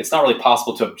that it's not really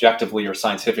possible to objectively or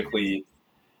scientifically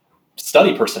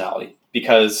study personality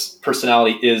because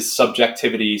personality is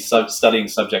subjectivity, studying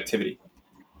subjectivity.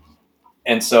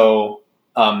 And so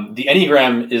the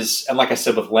enneagram is, and like I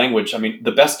said with language, I mean,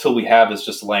 the best tool we have is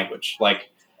just language.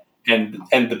 And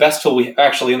the best tool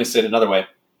let me say it another way.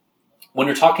 When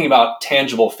you're talking about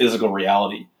tangible physical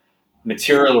reality,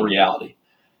 material reality,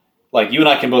 like you and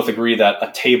I can both agree that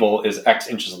a table is X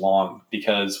inches long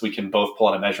because we can both pull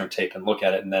out a measuring tape and look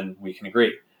at it, and then we can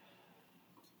agree.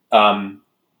 And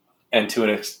to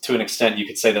an extent, you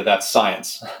could say that that's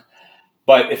science.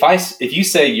 But if you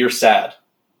say you're sad,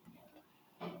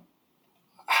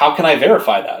 how can I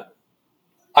verify that?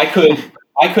 I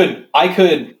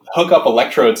could hook up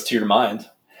electrodes to your mind,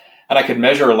 and I could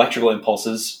measure electrical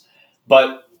impulses,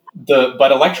 but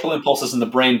electrical impulses in the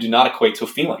brain do not equate to a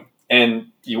feeling. And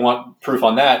you want proof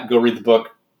on that, go read the book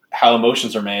How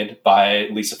Emotions Are Made by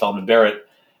Lisa Feldman Barrett.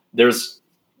 There's,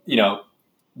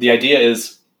 the idea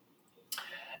is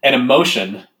an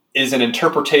emotion is an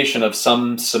interpretation of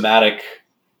some somatic,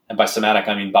 and by somatic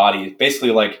I mean body,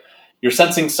 basically like you're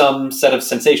sensing some set of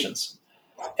sensations,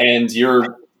 and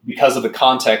you're, because of the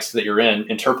context that you're in,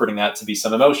 interpreting that to be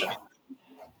some emotion.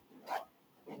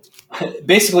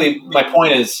 Basically, my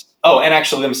point is, and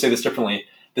actually let me say this differently.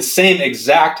 The same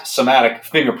exact somatic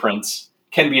fingerprints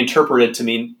can be interpreted to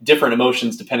mean different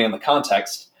emotions depending on the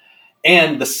context.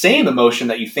 And the same emotion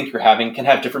that you think you're having can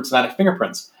have different somatic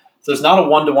fingerprints. So there's not a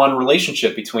one-to-one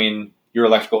relationship between your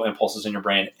electrical impulses in your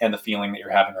brain and the feeling that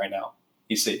you're having right now,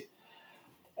 you see.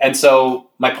 And so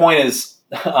my point is,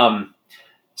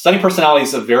 studying personality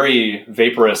is a very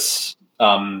vaporous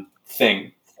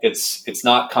thing. It's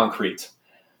not concrete.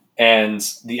 And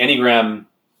the enneagram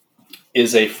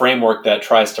is a framework that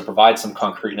tries to provide some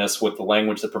concreteness with the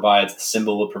language that provides, the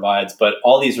symbol it provides. But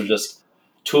all these are just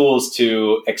tools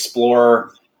to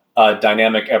explore a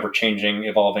dynamic, ever-changing,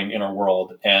 evolving inner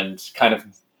world and kind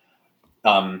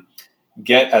of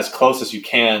get as close as you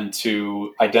can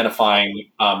to identifying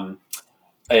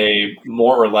a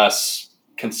more or less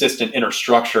consistent inner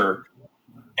structure.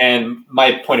 And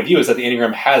my point of view is that the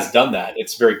enneagram has done that.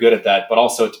 It's very good at that, but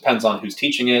also it depends on who's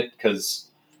teaching it because,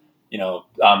 the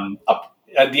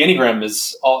enneagram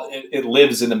is it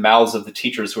lives in the mouths of the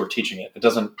teachers who are teaching it. It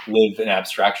doesn't live in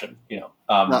abstraction, No,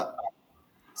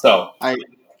 So I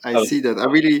see that.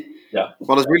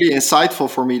 What is really insightful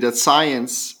for me that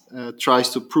science tries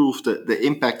to prove the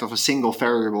impact of a single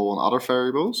variable on other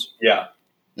variables. Yeah.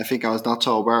 I think I was not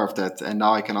so aware of that, and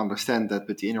now I can understand that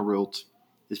with the inner world,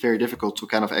 it's very difficult to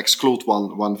kind of exclude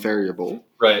one variable.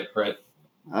 Right.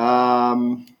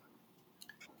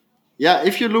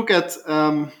 If you look at,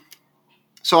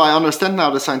 so I understand now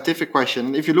the scientific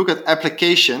question. If you look at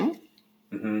application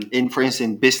in, for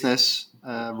instance, business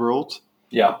world,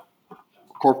 yeah,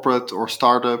 corporate or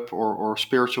startup or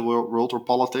spiritual world or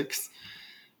politics.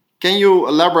 Can you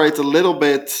elaborate a little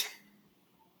bit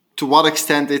to what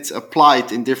extent it's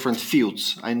applied in different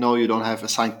fields? I know you don't have a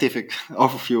scientific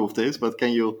overview of this, but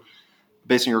can you,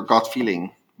 based on your gut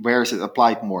feeling, where is it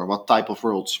applied more? What type of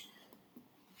worlds?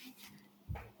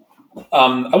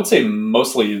 I would say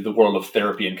mostly the world of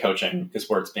therapy and coaching is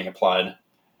where it's being applied,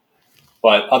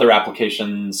 but other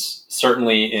applications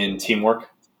certainly in teamwork.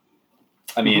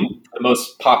 I mean, the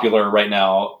most popular right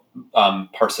now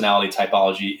personality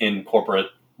typology in corporate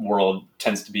world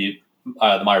tends to be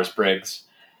the Myers-Briggs,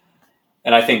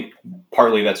 and I think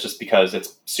partly that's just because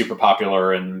it's super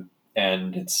popular and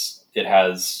it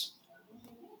has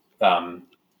a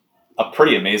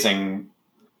pretty amazing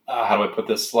how do I put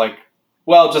this,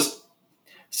 just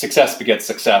success begets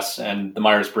success, and the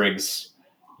Myers-Briggs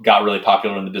got really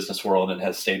popular in the business world and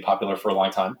has stayed popular for a long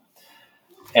time.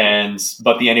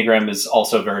 But the enneagram is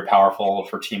also very powerful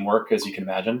for teamwork, as you can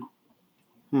imagine.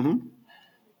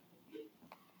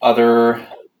 Other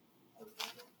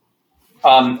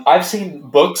I've seen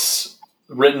books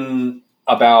written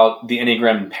about the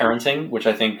enneagram and parenting, which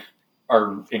I think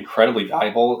are incredibly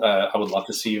valuable. I would love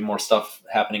to see more stuff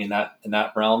happening in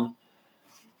that realm.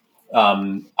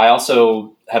 I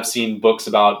also have seen books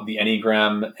about the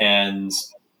enneagram, and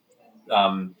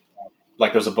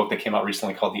there's a book that came out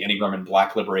recently called The Enneagram and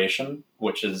Black Liberation,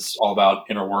 which is all about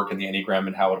inner work and the enneagram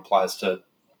and how it applies to,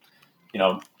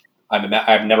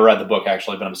 I've never read the book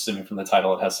actually, but I'm assuming from the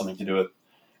title it has something to do with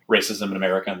racism in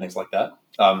America and things like that.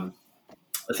 I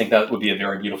think that would be a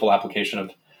very beautiful application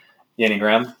of the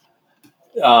enneagram.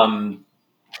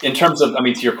 In terms of,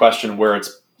 to your question, where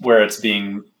it's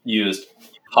being used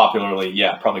popularly,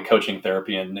 yeah, probably coaching,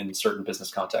 therapy, and in certain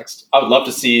business contexts. I would love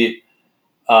to see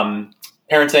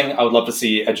parenting. I would love to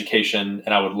see education,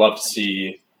 and I would love to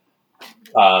see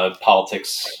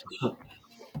politics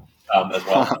as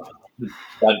well.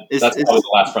 That's probably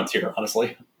the last frontier,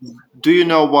 honestly. Do you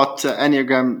know what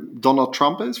Enneagram Donald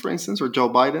Trump is, for instance, or Joe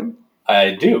Biden?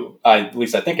 I do. At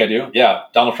least I think I do. Yeah,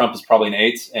 Donald Trump is probably an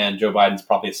 8, and Joe Biden's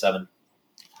probably a 7.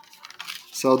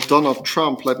 So Donald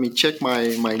Trump, let me check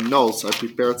my notes. I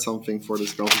prepared something for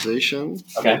this conversation.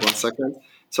 Okay. 1 second.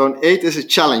 So an 8 is a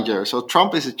challenger. So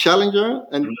Trump is a challenger,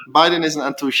 and Biden is an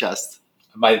enthusiast.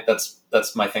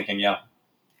 That's my thinking. Yeah.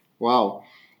 Wow.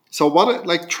 So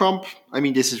what, Trump?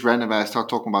 This is random. I start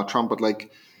talking about Trump, but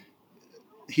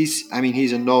he's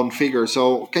a known figure.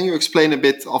 So can you explain a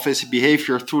bit of his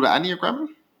behavior through the Enneagram?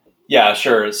 Yeah,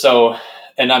 sure. So,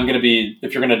 and I'm going to be,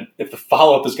 if the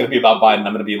follow-up is going to be about Biden,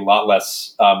 I'm going to be a lot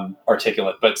less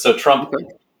articulate. But so Trump,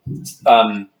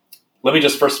 okay. Let me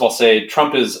just first of all say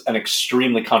Trump is an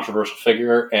extremely controversial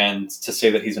figure, and to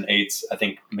say that he's an 8, I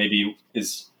think maybe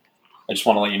is. I just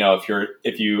want to let you know,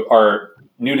 if you are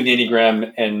new to the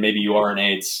Enneagram and maybe you are an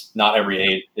 8, not every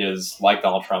 8 is like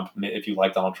Donald Trump. If you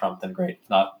like Donald Trump, then great. If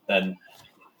not, then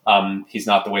he's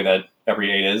not the way that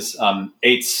every 8 is.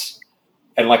 8s,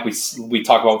 and like we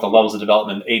talk about with the levels of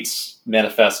development, 8s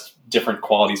manifest different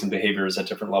qualities and behaviors at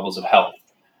different levels of health.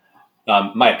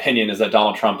 My opinion is that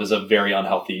Donald Trump is a very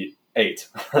unhealthy 8.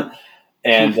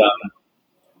 And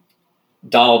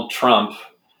Donald Trump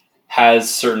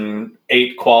has certain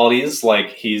 8 qualities, like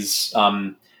he's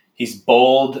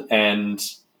bold and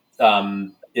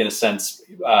in a sense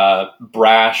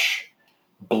brash,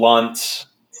 blunt,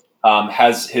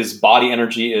 has his body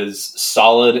energy is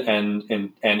solid and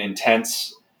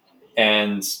intense,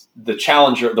 and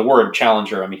the word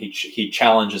challenger, he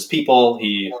challenges people.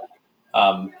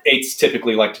 8s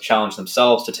typically like to challenge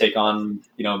themselves, to take on,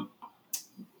 to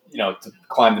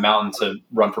climb the mountain, to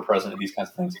run for president, these kinds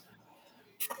of things.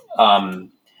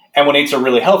 And when 8s are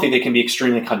really healthy, they can be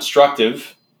extremely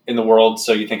constructive in the world.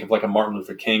 So you think of like a Martin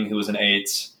Luther King, who was an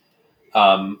 8,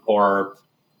 or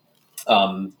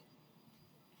I'm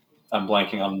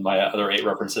blanking on my other 8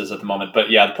 references at the moment. But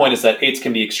yeah, the point is that 8s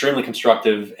can be extremely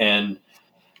constructive and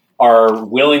are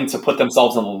willing to put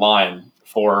themselves on the line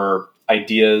for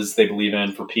ideas they believe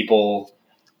in, for people.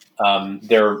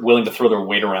 They're willing to throw their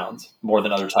weight around more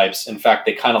than other types. In fact,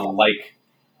 they kind of like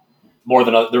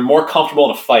they're more comfortable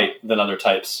in a fight than other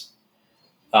types,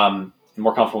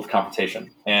 more comfortable with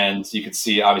confrontation. And you could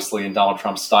see, obviously, in Donald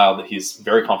Trump's style that he's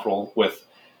very comfortable with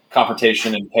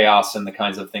confrontation and chaos and the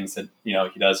kinds of things that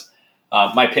he does.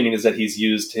 My opinion is that he's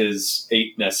used his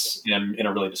 8-ness in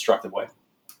a really destructive way.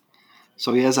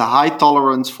 So he has a high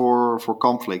tolerance for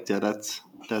conflict. Yeah,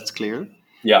 that's clear.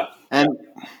 Yeah. And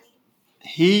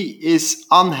he is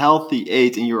unhealthy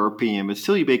 8 in your opinion, but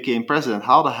still he became president.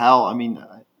 How the hell?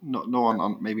 No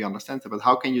one maybe understands it, but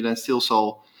how can you then still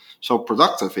so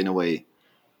productive in a way,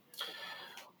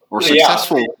 or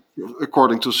successful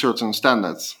according to certain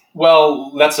standards?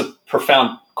 Well, that's a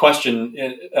profound question.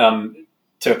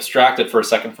 To abstract it for a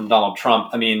second from Donald Trump,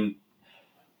 I mean,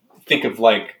 think of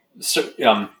like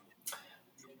certain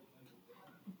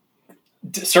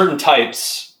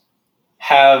types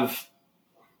have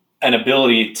an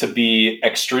ability to be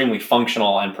extremely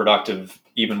functional and productive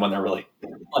even when they're really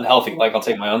unhealthy. Like I'll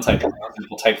take my own type, for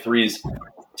example, type threes.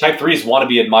 Type threes want to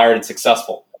be admired and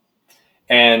successful.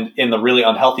 And in the really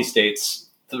unhealthy states,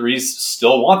 threes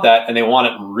still want that and they want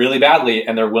it really badly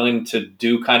and they're willing to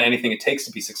do kind of anything it takes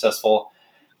to be successful.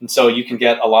 And so you can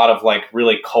get a lot of like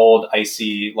really cold,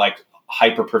 icy, like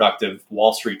hyper productive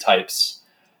Wall Street types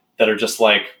that are just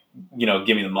like,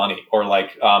 give me the money, or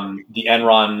like the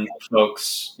Enron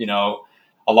folks,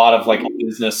 a lot of like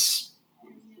business,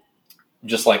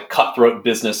 just like cutthroat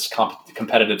business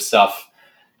competitive stuff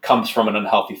comes from an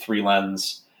unhealthy three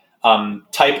lens.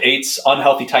 Type eights,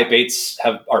 unhealthy type eights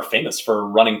are famous for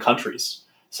running countries.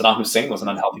 Saddam Hussein was an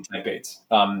unhealthy type eight.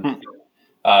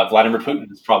 Vladimir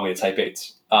Putin is probably a type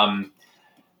eight.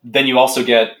 Then you also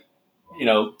get,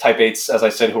 type eights, as I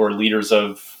said, who are leaders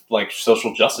of like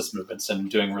social justice movements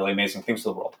and doing really amazing things for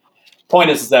the world. Point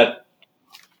is that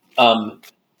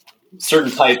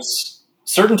certain types,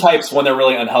 when they're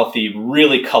really unhealthy,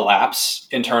 really collapse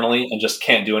internally and just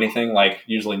can't do anything, like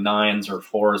usually nines or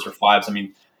fours or fives. I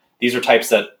mean, these are types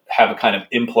that have a kind of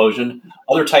implosion.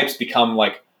 Other types become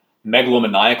like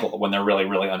megalomaniacal when they're really,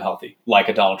 really unhealthy, like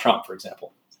a Donald Trump, for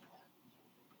example.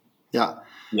 Yeah,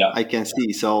 Yeah. I can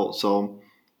see. So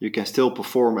you can still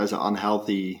perform as an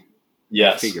unhealthy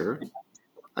figure.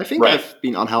 I think I've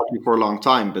been unhealthy for a long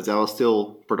time, but I was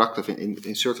still productive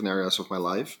in certain areas of my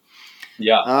life.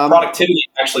 Yeah. Productivity,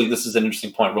 actually, this is an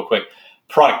interesting point real quick.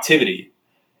 Productivity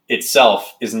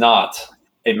itself is not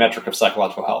a metric of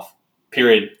psychological health,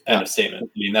 period, end of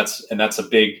statement. I mean, that's a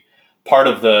big part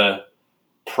of the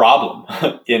problem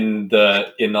in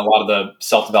a lot of the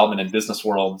self-development and business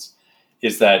worlds,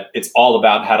 is that it's all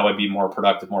about how do I be more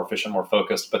productive, more efficient, more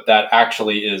focused. But that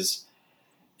actually is,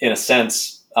 in a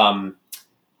sense,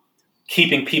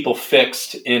 keeping people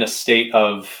fixed in a state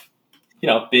of,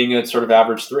 being a sort of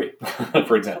average three,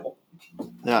 for example.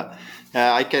 Yeah,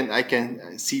 I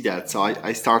can see that. So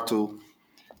I start to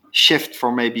shift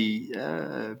from maybe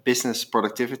business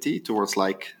productivity towards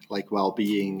like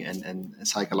well-being and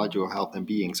psychological health and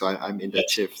being. So I'm in that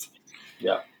shift.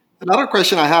 Yeah. Another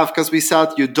question I have, because we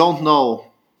said you don't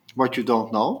know what you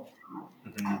don't know,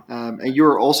 and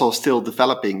you're also still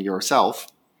developing yourself.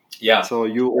 Yeah. So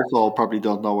you also probably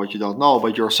don't know what you don't know,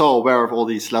 but you're so aware of all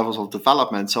these levels of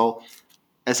development. So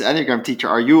as an Enneagram teacher,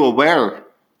 are you aware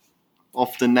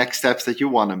of the next steps that you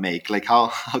want to make? Like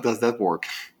how does that work?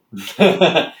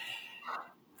 That's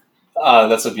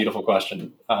a beautiful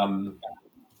question.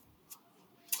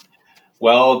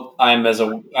 Well, I'm as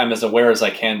aware as I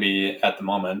can be at the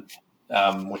moment,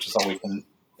 which is all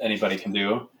anybody can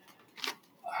do.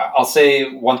 I'll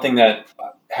say one thing that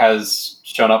has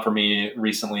shown up for me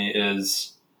recently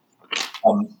is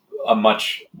a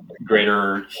much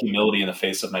greater humility in the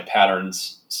face of my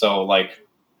patterns. So, like,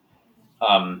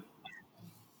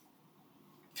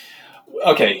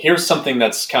 okay, here's something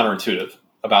that's counterintuitive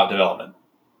about development: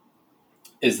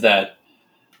 is that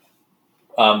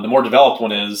the more developed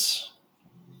one is,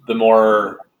 the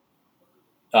more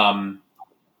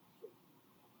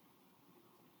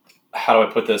how do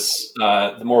I put this?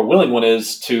 The more willing one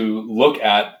is to look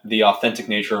at the authentic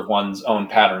nature of one's own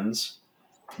patterns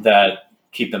that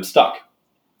keep them stuck.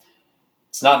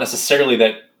 It's not necessarily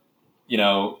that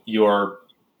you're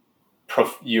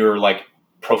like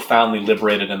profoundly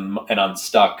liberated and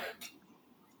unstuck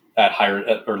at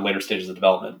higher or later stages of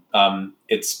development.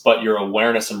 But your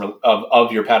awareness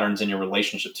of your patterns and your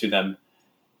relationship to them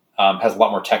has a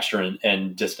lot more texture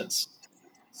and distance.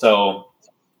 So.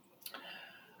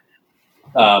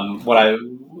 One of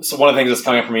the things that's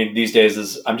coming up for me these days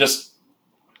is I'm just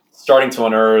starting to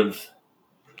unearth.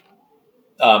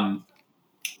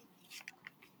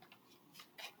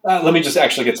 Let me just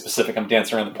actually get specific. I'm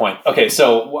dancing around the point. Okay,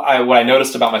 so what I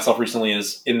noticed about myself recently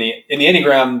is in the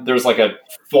Enneagram, there's like a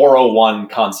 401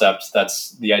 concept.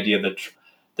 That's the idea that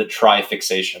the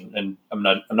tri-fixation, and I'm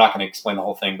not going to explain the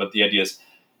whole thing, but the idea is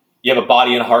you have a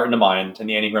body and a heart and a mind, and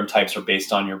the Enneagram types are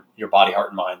based on your body, heart,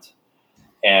 and mind.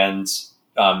 And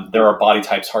there are body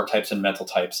types, heart types, and mental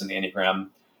types in the Enneagram.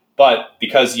 But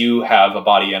because you have a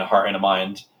body and a heart and a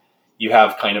mind, you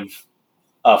have kind of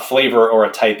a flavor or a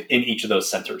type in each of those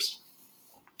centers.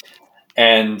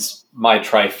 And my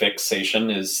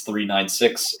trifixation is 3, 9,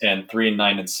 6, and 3,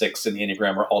 9, and 6 in the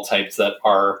Enneagram are all types that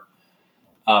are,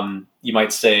 you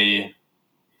might say,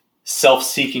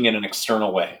 self-seeking in an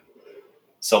external way.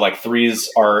 So like 3s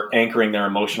are anchoring their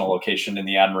emotional location in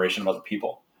the admiration of other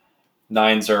people.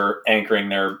 9s are anchoring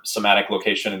their somatic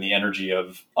location in the energy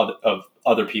of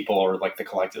other people or like the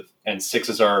collective. And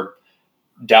 6s are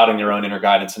doubting their own inner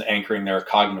guidance and anchoring their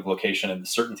cognitive location in the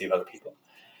certainty of other people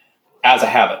as a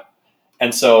habit.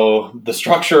 And so the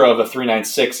structure of a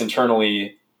 396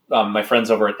 internally, my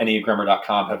friends over at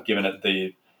enneagrammer.com have given it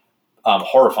the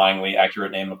horrifyingly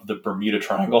accurate name of the Bermuda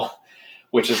Triangle,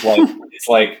 which is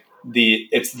like,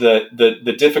 it's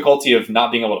the difficulty of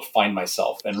not being able to find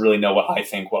myself and really know what I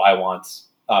think, what I want,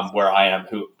 where I am,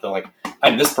 like,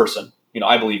 I'm this person,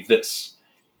 I believe this.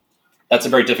 That's a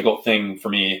very difficult thing for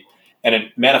me. And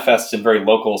it manifests in very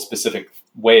local, specific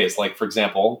ways. Like, for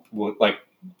example, like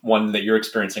one that you're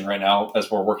experiencing right now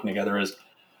as we're working together is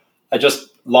I just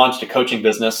launched a coaching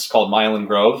business called Mylan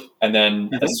Grove. And then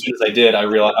as soon as I did, I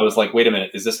realized, I was like, wait a minute,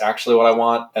 is this actually what I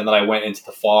want? And then I went into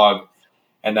the fog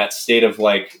and that state of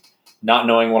like not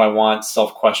knowing what I want,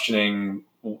 self-questioning,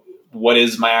 what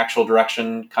is my actual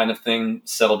direction kind of thing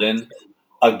settled in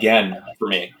again for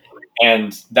me.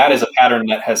 And that is a pattern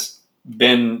that has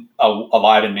been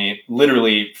alive in me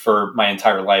literally for my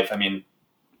entire life. I mean,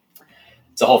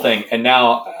 it's a whole thing. And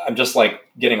now I'm just like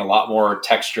getting a lot more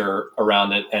texture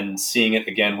around it and seeing it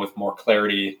again with more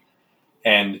clarity.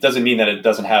 And it doesn't mean that it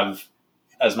doesn't have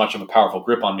as much of a powerful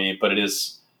grip on me, but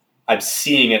I'm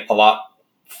seeing it a lot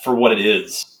for what it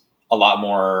is, a lot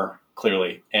more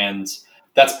clearly. And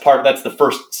that's the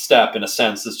first step in a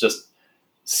sense, is just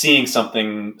seeing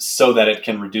something so that it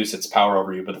can reduce its power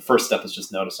over you. But the first step is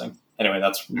just noticing. Anyway,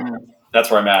 that's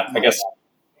where I'm at. I guess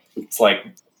it's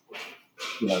like,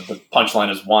 the punchline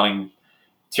is wanting,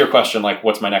 to your question, like,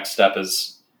 what's my next step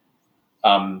is,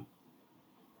 having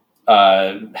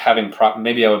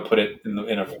maybe I would put it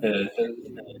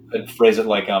I'd phrase it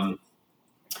like,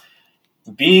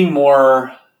 being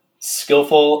more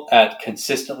skillful at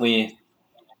consistently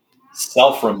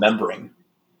self-remembering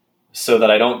so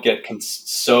that I don't get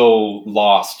so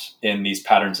lost in these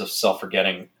patterns of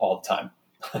self-forgetting all the time.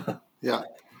 Yeah.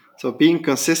 So being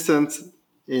consistent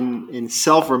in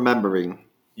self-remembering.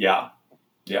 Yeah.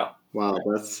 Wow,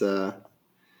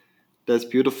 that's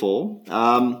beautiful.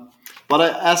 What I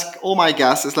ask all my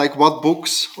guests is like, what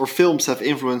books or films have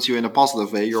influenced you in a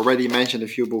positive way? You already mentioned a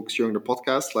few books during the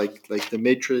podcast, like The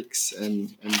Matrix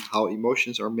and How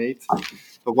Emotions Are Made.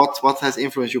 But what has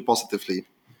influenced you positively?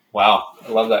 Wow,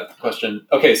 I love that question.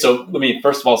 Okay, so let me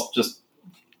first of all just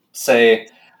say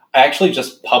I actually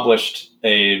just published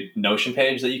a Notion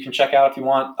page that you can check out if you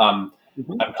want. I'm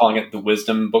calling it the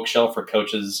Wisdom Bookshelf for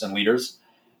Coaches and Leaders,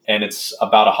 and it's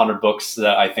about 100 books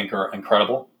that I think are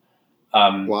incredible,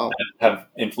 Wow. that have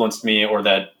influenced me, or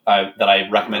that I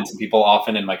recommend to people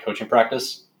often in my coaching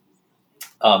practice.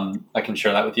 I can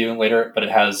share that with you later, but it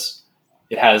has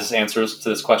answers to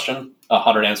this question,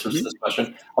 100 answers to this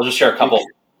question. I'll just share a couple.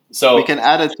 So we can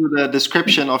add it to the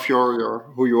description of your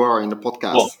who you are in the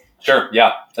podcast. Cool. Sure.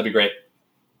 Yeah, that'd be great.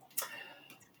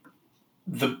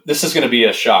 This is going to be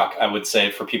a shock, I would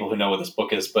say, for people who know what this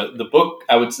book is. But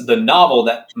the novel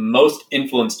that most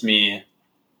influenced me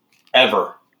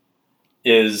ever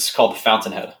is called The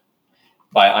Fountainhead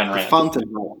by Ayn Rand. The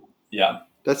Fountainhead. Yeah.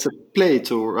 That's a play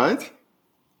too, right?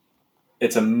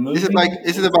 It's a movie.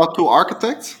 Is it about two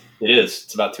architects? It is.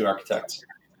 It's about two architects.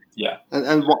 Yeah.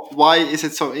 And why is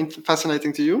it so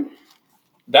fascinating to you?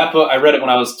 That book, I read it when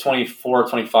I was 24,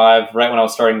 25, right when I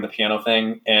was starting the piano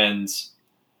thing. And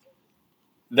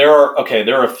there are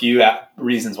a few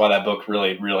reasons why that book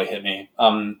really, really hit me.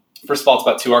 First of all, it's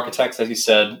about two architects, as you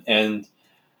said. And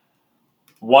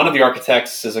one of the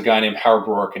architects is a guy named Howard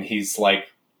Rourke, and he's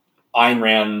like Ayn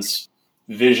Rand's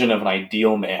vision of an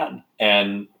ideal man.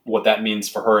 And what that means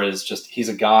for her is just, he's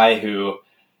a guy who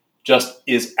just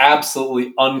is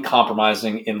absolutely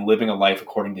uncompromising in living a life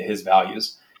according to his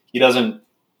values.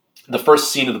 The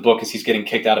first scene of the book is he's getting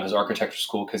kicked out of his architecture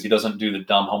school because he doesn't do the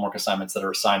dumb homework assignments that are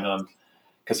assigned to him,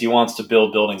 because he wants to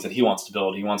build buildings that he wants to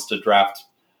build. He wants to draft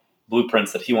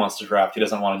blueprints that he wants to draft. He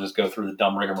doesn't want to just go through the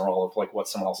dumb rigmarole of like what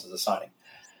someone else is assigning.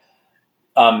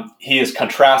 He is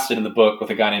contrasted in the book with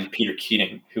a guy named Peter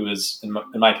Keating, who is, in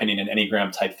my opinion, an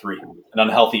Enneagram type 3, an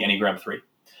unhealthy Enneagram 3.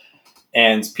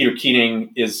 And Peter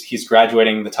Keating he's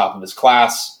graduating the top of his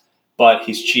class, but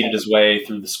he's cheated his way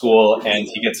through the school, and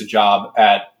he gets a job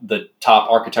at the top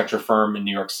architecture firm in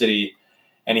New York City.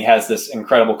 And he has this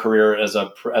incredible career as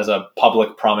a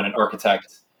public prominent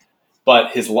architect,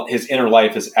 but his inner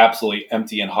life is absolutely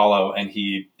empty and hollow, and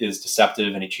he is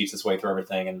deceptive and he cheats his way through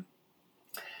everything. And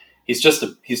he's just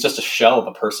a shell of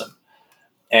a person.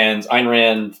 And Ayn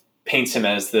Rand paints him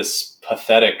as this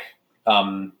pathetic,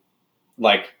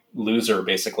 like loser,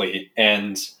 basically.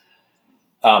 And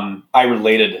I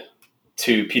related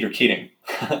to Peter Keating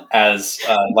as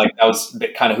like that was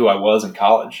kind of who I was in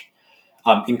college,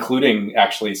 including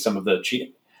actually some of the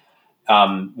cheating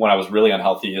when I was really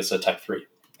unhealthy as a type 3.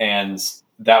 And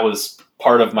that was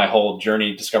part of my whole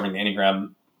journey discovering the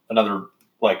Enneagram. Another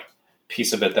like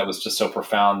piece of it that was just so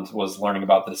profound was learning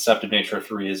about the deceptive nature of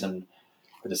threes and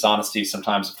the dishonesty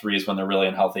sometimes of threes when they're really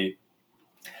unhealthy.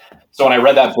 So when I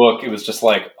read that book, it was just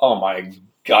like, oh my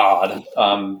God,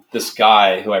 this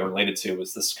guy who I related to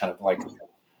was this kind of like,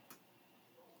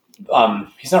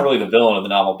 he's not really the villain of the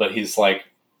novel, but he's like,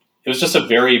 it was just a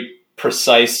very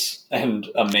precise and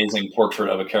amazing portrait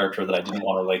of a character that I didn't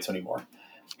want to relate to anymore.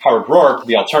 Howard Rourke,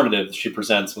 the alternative she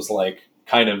presents, was like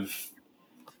kind of,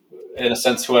 in a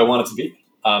sense, who I wanted to be.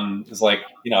 Is like,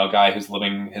 a guy who's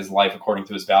living his life according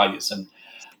to his values. And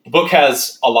the book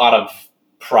has a lot of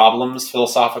problems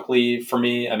philosophically for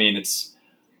me. I mean, it's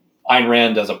Ayn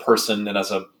Rand as a person and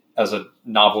as a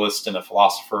novelist and a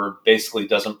philosopher basically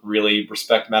doesn't really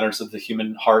respect matters of the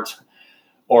human heart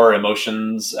or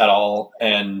emotions at all.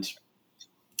 And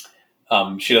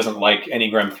she doesn't like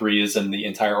Enneagram 3s and the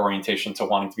entire orientation to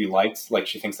wanting to be liked. Like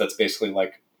she thinks that's basically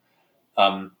like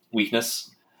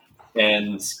weakness.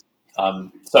 And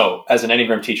so as an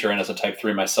Enneagram teacher and as a type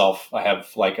 3 myself, I have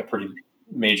like a pretty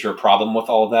major problem with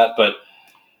all of that.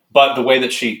 But the way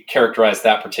that she characterized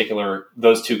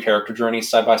those two character journeys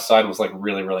side by side was like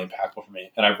really, really impactful for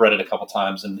me. And I've read it a couple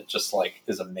times and it just like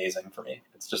is amazing for me.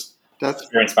 It's just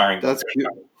very inspiring.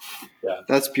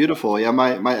 That's beautiful. Yeah,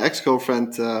 my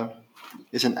ex-girlfriend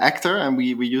is an actor, and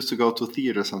we used to go to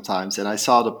theater sometimes. And I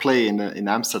saw the play in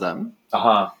Amsterdam.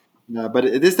 But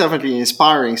it is definitely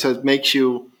inspiring. So it makes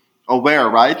you aware,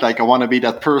 right? Like I want to be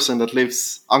that person that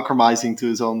lives uncompromising to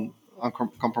his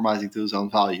own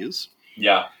values.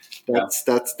 Yeah.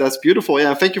 That's beautiful.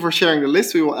 Yeah, thank you for sharing the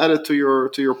list. We will add it to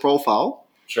your profile.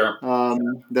 Sure.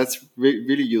 That's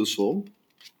really useful.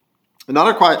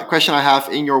 Another question I have: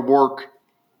 in your work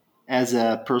as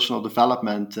a personal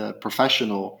development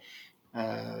professional,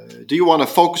 do you want to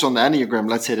focus on the Enneagram,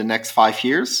 let's say the next 5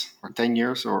 years or 10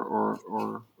 years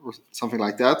or something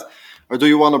like that? Or do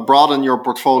you want to broaden your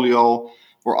portfolio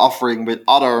or offering with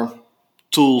other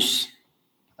tools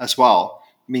as well?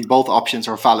 I mean, both options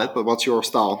are valid, but what's your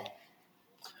style?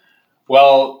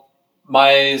 Well,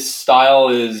 my style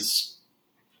is,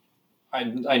 I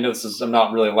know I'm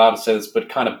not really allowed to say this, but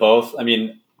kind of both. I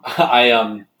mean,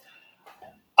 I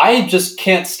just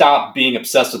can't stop being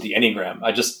obsessed with the Enneagram.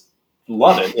 I just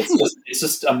love it. It's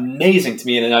just amazing to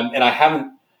me.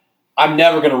 I'm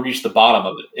never going to reach the bottom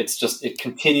of it. It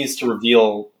continues to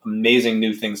reveal amazing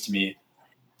new things to me.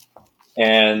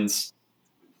 And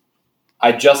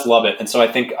I just love it. And so I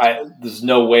think there's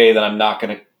no way that I'm not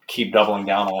going to keep doubling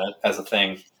down on it as a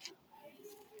thing.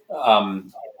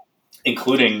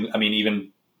 Including,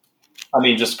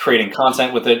 just creating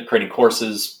content with it, creating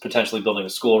courses, potentially building a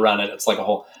school around it. It's like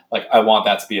I want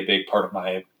that to be a big part of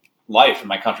my life and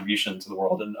my contribution to the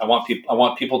world. And I want to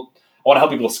help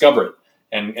people discover it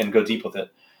and go deep with it.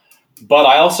 But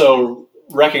I also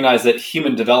recognize that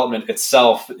human development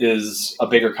itself is a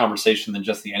bigger conversation than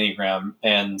just the Enneagram.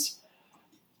 And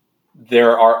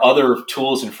there are other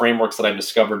tools and frameworks that I've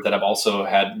discovered that have also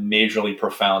had majorly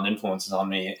profound influences on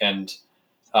me. And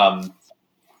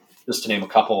just to name a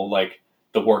couple, like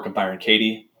the work of Byron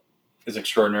Katie is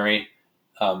extraordinary.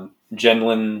 Jen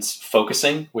Lin's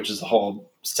focusing, which is a whole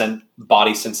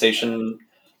body sensation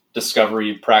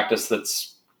discovery practice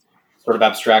that's sort of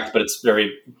abstract, but it's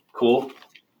very cool.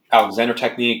 Alexander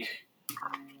technique.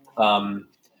 The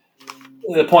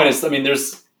point is,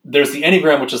 there's the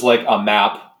Enneagram, which is like a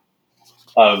map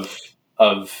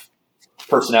of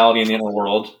personality in the inner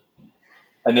world.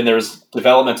 And then there's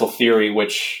developmental theory,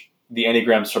 which the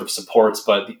Enneagram sort of supports,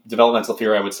 but the developmental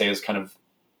theory, I would say, is kind of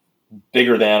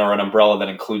bigger than, or an umbrella that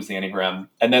includes the Enneagram.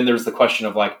 And then there's the question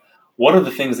of like, what are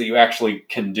the things that you actually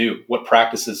can do? What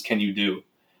practices can you do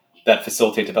that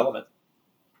facilitate development?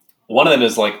 One of them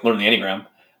is like learn the Enneagram,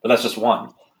 but that's just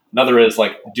one. Another is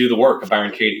like do the work of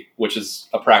Byron Katie, which is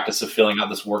a practice of filling out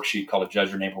this worksheet called a Judge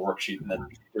Your Neighbor worksheet, and then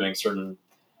doing certain,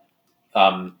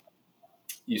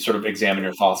 you sort of examine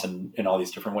your thoughts in all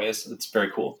these different ways. It's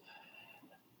very cool.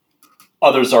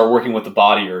 Others are working with the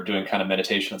body or doing kind of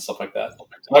meditation and stuff like that.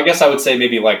 So I guess I would say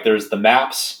maybe like there's the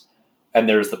maps and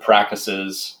there's the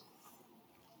practices.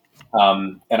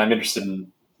 And I'm interested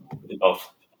in both.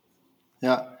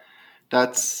 Yeah,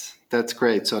 that's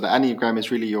great. So the Enneagram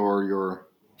is really your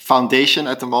foundation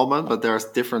at the moment, but there's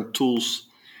different tools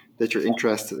that you're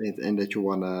interested in and that you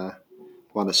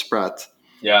wanna spread.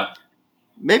 Yeah.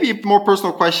 maybe a more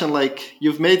personal question, like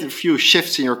you've made a few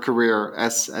shifts in your career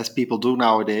as people do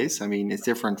nowadays. I mean, it's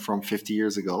different from 50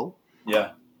 years ago,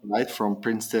 Yeah. right? From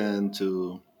Princeton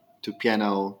to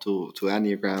piano to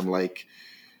Enneagram. Like,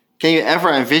 can you ever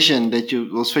envision that you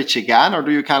will switch again, or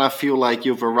do you kind of feel like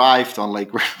you've arrived on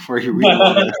like where you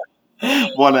really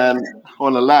want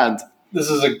to land? This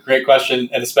is a great question,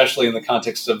 and especially in the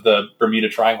context of the Bermuda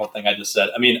Triangle thing I just said.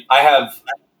 I mean, I have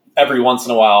every once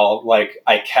in a while, like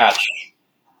I catch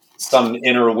some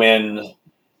inner wind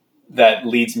that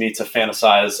leads me to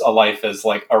fantasize a life as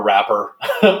like a rapper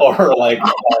or like,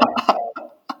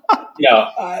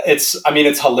 I mean,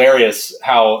 it's hilarious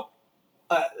how,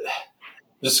 uh,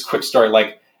 just a quick story.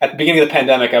 Like at the beginning of the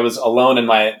pandemic, I was alone in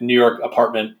my New York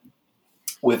apartment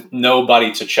with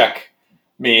nobody to check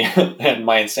me and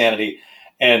my insanity.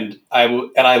 And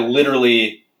I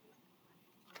literally,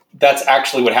 that's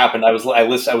actually what happened. I was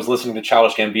listening to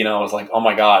Childish Gambino. I was like, oh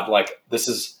my God, like this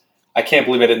is, I can't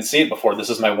believe I didn't see it before. This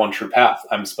is my one true path.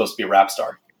 I'm supposed to be a rap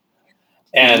star.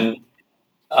 And,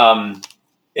 um,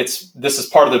 this is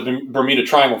part of the Bermuda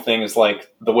Triangle thing, is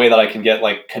like the way that I can get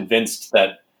like convinced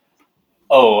that,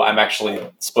 oh, I'm actually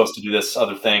supposed to do this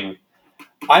other thing.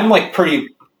 I'm like pretty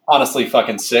honestly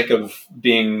fucking sick of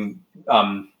being,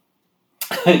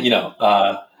 you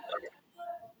know,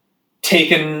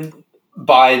 taken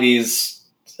by these,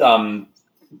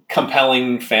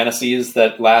 compelling fantasies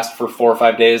that last for 4 or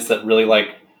 5 days that really like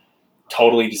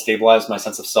totally destabilize my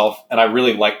sense of self. And I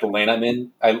really like the lane I'm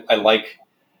in. I like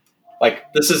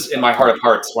this is in my heart of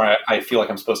hearts where I feel like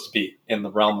I'm supposed to be in the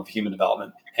realm of human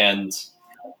development. And,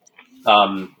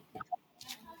 um,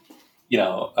 you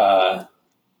know,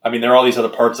 I mean, there are all these other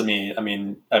parts of me. I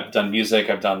mean, I've done music,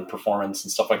 I've done performance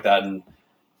and stuff like that. And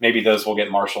maybe those will get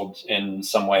marshaled in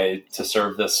some way to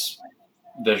serve this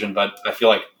vision. But I feel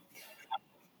like,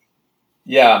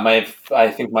 yeah,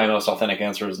 I think my most authentic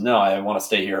answer is no, I want to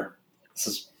stay here. This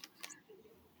is,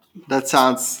 That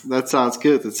sounds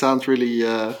good. It sounds really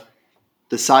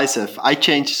decisive. I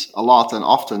change a lot and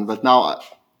often, but now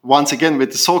once again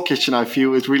with the Soul Kitchen, I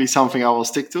feel it's really something I will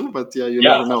stick to. But yeah, you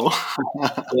yeah, never know.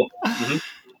 cool. Hmm.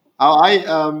 How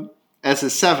I, as a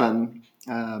seven,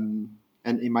 and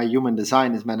in my human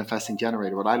design is manifesting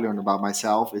generator, what I learned about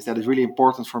myself is that it's really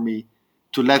important for me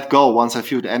to let go once I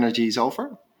feel the energy is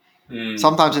over. Mm,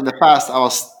 Sometimes in the past, I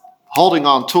was holding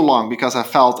on too long because I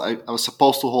felt I was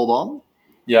supposed to hold on,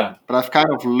 yeah. but I've kind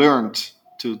of learned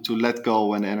to let go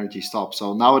when the energy stops.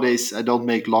 So nowadays, I don't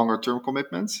make longer term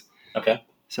commitments. Okay.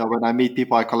 So when I meet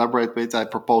people I collaborate with, I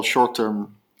propose short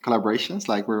term collaborations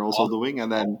like we're also Uh-huh. doing,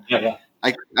 and then Yeah. Yeah.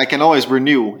 I can always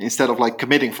renew instead of like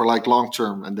committing for like long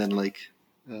term and then like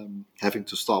having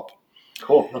to stop.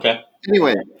 Cool. Okay.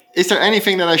 Anyway, is there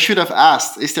anything that I should have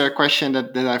asked? Is there a question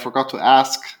that I forgot to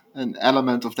ask? An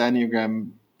element of the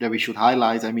Enneagram that we should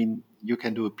highlight? I mean, you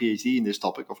can do a PhD in this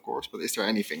topic, of course, but is there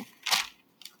anything?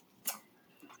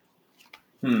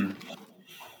 Hmm.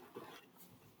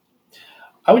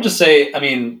 I would just say, I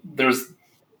mean,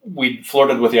 we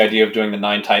flirted with the idea of doing the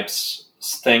 9 types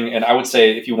thing. And I would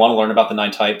say if you want to learn about the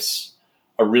 9 types,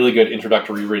 a really good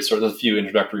introductory resource, there's a few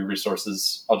introductory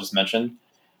resources I'll just mention.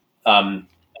 Um,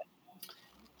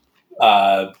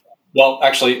 uh, well,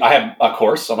 actually, I have a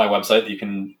course on my website that you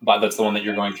can buy. That's the one that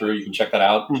you're going through. You can check that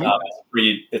out.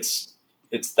 Mm-hmm. It's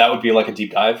free. That would be like a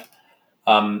deep dive.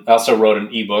 I also wrote an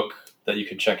ebook that you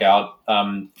could check out.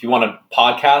 If you want a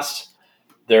podcast,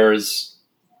 there's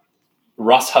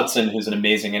Russ Hudson, who's an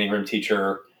amazing Enneagram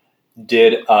teacher,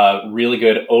 did a really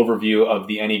good overview of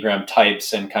the Enneagram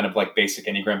types and kind of like basic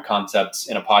Enneagram concepts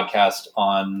in a podcast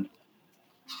on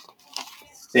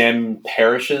Sam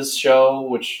Parrish's show,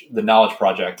 which the Knowledge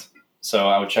Project. So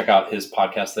I would check out his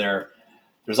podcast there.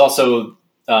 There's also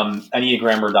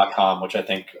enneagrammer.com, which I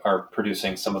think are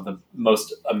producing some of the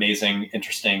most amazing,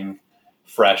 interesting,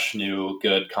 fresh, new,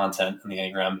 good content in the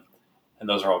Enneagram. And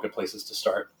those are all good places to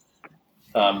start.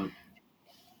 Um,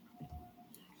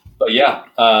 but yeah,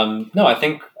 no, I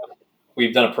think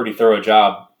we've done a pretty thorough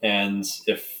job. And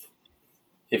if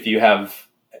you have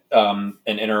an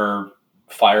inner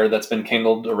fire that's been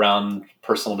kindled around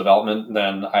personal development,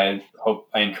 then I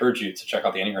encourage you to check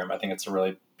out the Enneagram. I think it's a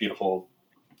really beautiful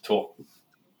tool.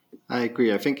 I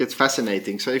agree. I think it's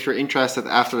fascinating. So if you're interested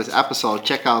after this episode,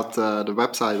 check out the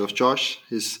website of Josh,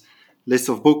 his list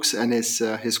of books, and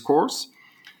his course.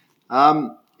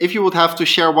 If you would have to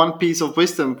share one piece of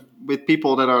wisdom with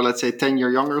people that are, let's say, 10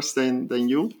 years younger than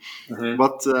you, Mm-hmm.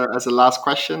 what, as a last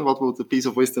question, what would the piece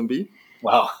of wisdom be?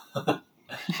 Wow.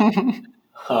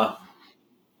 Huh.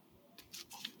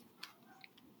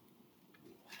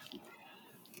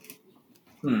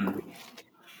 Hmm.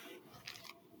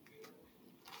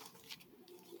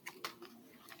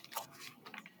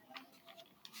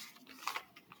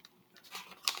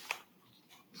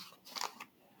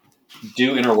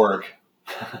 do inner work.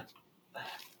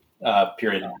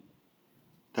 Period.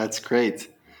 That's great.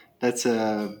 That's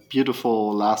a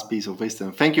beautiful last piece of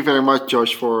wisdom. Thank you very much,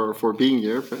 Josh, for being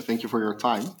here. Thank you for your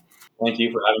time. Thank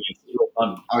you for having me. It's really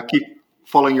fun. I'll keep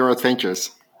following your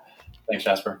adventures. Thanks,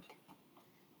 Jasper.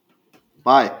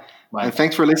 Bye. Bye. And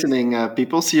thanks for listening,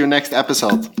 people. See you next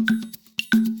episode.